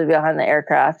probably behind the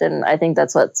aircraft. And I think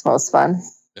that's what's most fun.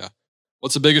 Yeah.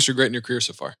 What's the biggest regret in your career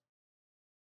so far?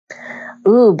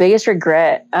 Ooh, biggest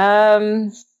regret.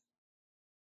 I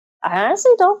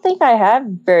honestly don't think I have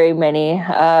very many.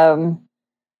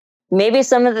 Maybe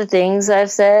some of the things I've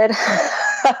said,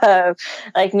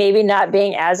 like maybe not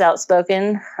being as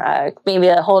outspoken, maybe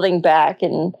holding back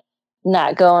and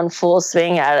not going full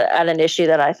swing at an issue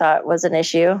that I thought was an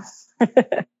issue.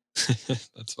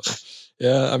 That's fine.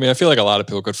 Yeah, I mean, I feel like a lot of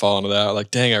people could fall into that.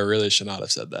 Like, dang, I really should not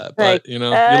have said that. But, you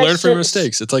learn from your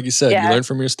mistakes. It's like you said, you learn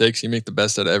from your mistakes. You make the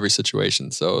best out of every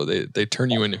situation. So they turn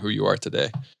you into who you are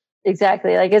today.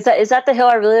 Exactly. Like, is that the hill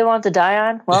I really want to die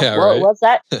on? Well, yeah, right. It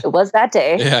was that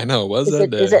day. Yeah, I know. It was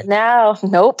that day. Is it now?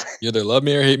 Nope. You either love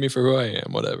me or hate me for who I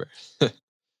am, whatever.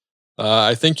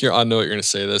 I think I know what you're going to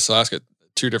say this. So I'll ask it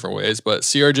 2 different ways. But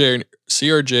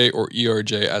CRJ or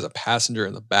ERJ as a passenger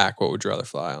in the back, what would you rather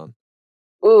fly on?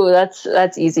 Ooh, that's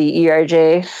easy.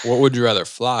 ERJ. What would you rather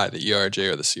fly, the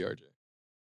ERJ or the CRJ?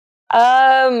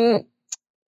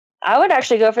 I would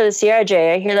actually go for the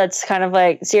CRJ. I hear that's kind of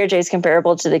like CRJ is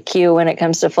comparable to the Q when it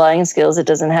comes to flying skills. It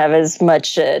doesn't have as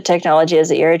much technology as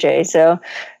the ERJ. So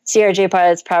CRJ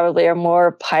pilots probably are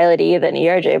more piloty than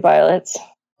ERJ pilots.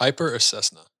 Piper or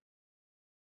Cessna?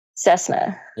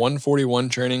 Cessna. 141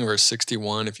 training versus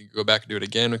 61. If you go back and do it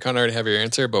again, we kind of already have your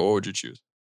answer, but what would you choose?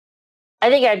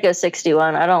 I think I'd go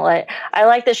 61. I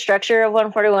like the structure of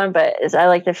 141, but I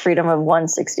like the freedom of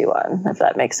 161, if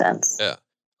that makes sense. Yeah.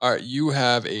 All right, you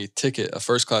have a ticket, a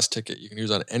first class ticket you can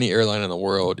use on any airline in the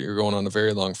world. You're going on a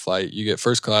very long flight. You get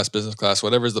first class, business class,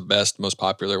 whatever's the best, most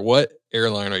popular. What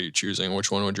airline are you choosing?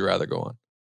 Which one would you rather go on?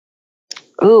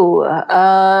 Ooh,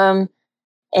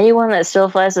 anyone that still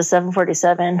flies the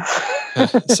 747.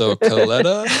 So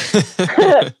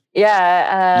Kalitta?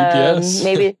 Yeah, UPS?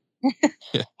 maybe.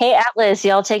 Hey, Atlas,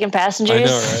 y'all taking passengers?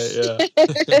 I know, right?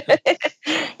 Yeah.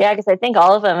 Yeah, because I think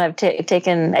all of them have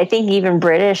taken, I think even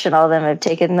British and all of them have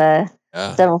taken the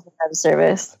 747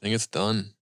 service. I think it's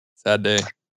done. Sad day.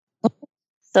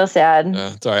 So sad.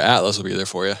 It's all right. Atlas will be there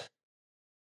for you.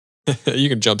 You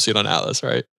can jump seat on Atlas,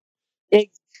 right?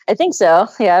 I think so,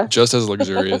 yeah. Just as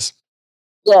luxurious.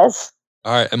 Yes.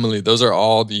 All right, Emily, those are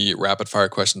all the rapid fire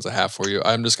questions I have for you.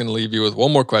 I'm just going to leave you with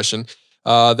one more question.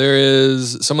 There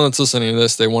is someone that's listening to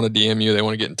this. They want to DM you. They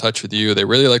want to get in touch with you. They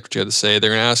really like what you had to say.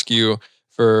 They're going to ask you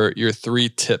for your 3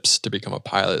 tips to become a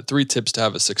pilot, 3 tips to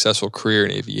have a successful career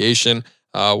in aviation.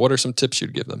 What are some tips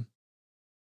you'd give them?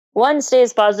 1, stay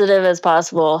as positive as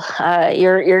possible.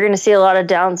 You're going to see a lot of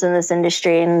downs in this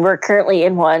industry, and we're currently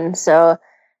in one. So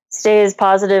stay as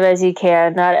positive as you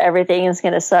can. Not everything is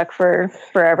going to suck for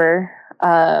forever.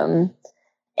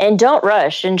 And don't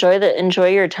rush. Enjoy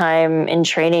your time in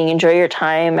training. Enjoy your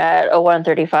time at a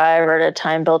 135 or at a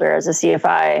time builder as a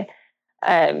CFI.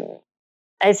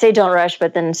 I'd say don't rush,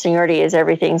 but then seniority is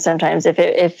everything. Sometimes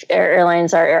if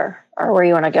airlines are where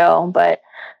you want to go, but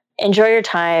enjoy your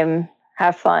time,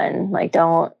 have fun. Like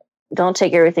don't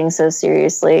take everything so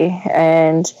seriously,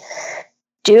 and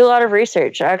do a lot of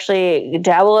research. Actually,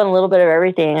 dabble in a little bit of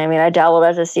everything. I mean, I dabbled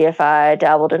as a CFI,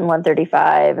 dabbled in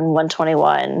 135 and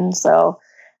 121. So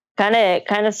kind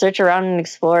of search around and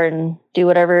explore and do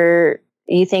whatever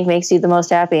you think makes you the most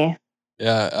happy.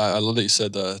 Yeah, I love that you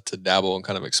said to dabble and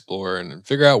kind of explore and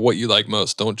figure out what you like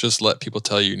most. Don't just let people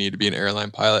tell you need to be an airline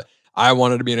pilot. I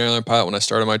wanted to be an airline pilot when I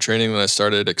started my training, when I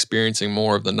started experiencing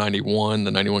more of the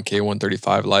 91K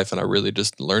 135 life, and I really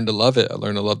just learned to love it. I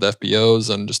learned to love the FBOs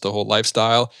and just the whole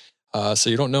lifestyle. So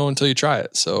you don't know until you try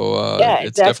it. So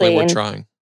it's definitely worth trying.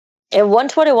 And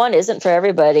 121 isn't for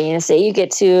everybody. You know, say you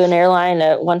get to an airline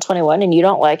at 121 and you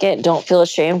don't like it, don't feel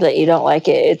ashamed that you don't like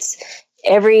it. It's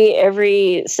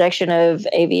every section of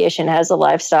aviation has a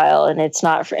lifestyle, and it's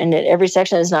not for, and every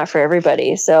section is not for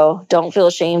everybody. So don't feel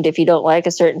ashamed if you don't like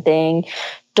a certain thing.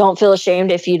 Don't feel ashamed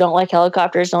if you don't like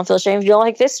helicopters. Don't feel ashamed if you don't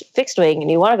like this fixed wing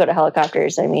and you want to go to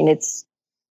helicopters. I mean, it's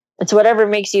whatever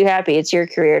makes you happy. It's your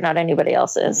career, not anybody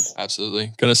else's. Absolutely.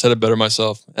 Couldn't have said it better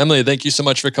myself. Emily, thank you so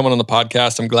much for coming on the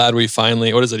podcast. I'm glad we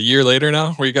finally, what is it, a year later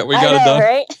now? We got it done.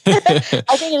 Right?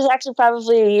 I think it's actually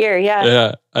probably a year. Yeah.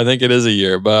 Yeah, I think it is a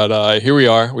year, but here we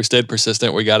are. We stayed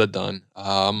persistent. We got it done.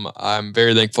 I'm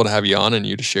very thankful to have you on and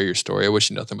you to share your story. I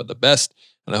wish you nothing but the best.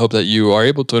 And I hope that you are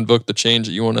able to invoke the change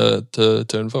that you want to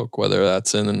invoke, whether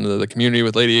that's in the community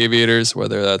with Lady Aviators,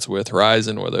 whether that's with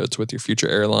Horizon, whether it's with your future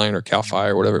airline or CAL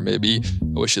FIRE, whatever it may be.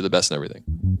 I wish you the best in everything.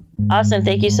 Awesome.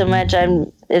 Thank you so much.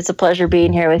 It's a pleasure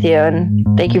being here with you, and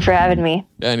thank you for having me.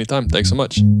 Yeah, anytime. Thanks so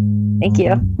much. Thank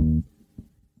you.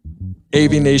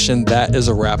 AV Nation, that is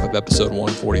a wrap of episode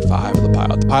 145 of the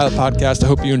Pilot Podcast. I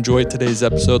hope you enjoyed today's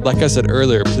episode. Like I said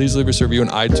earlier, please leave us a review on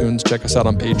iTunes, check us out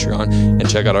on Patreon, and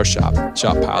check out our shop,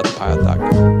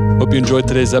 shoppilotthepilot.com. Hope you enjoyed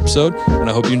today's episode, and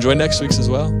I hope you enjoy next week's as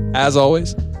well. As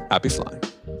always, happy flying.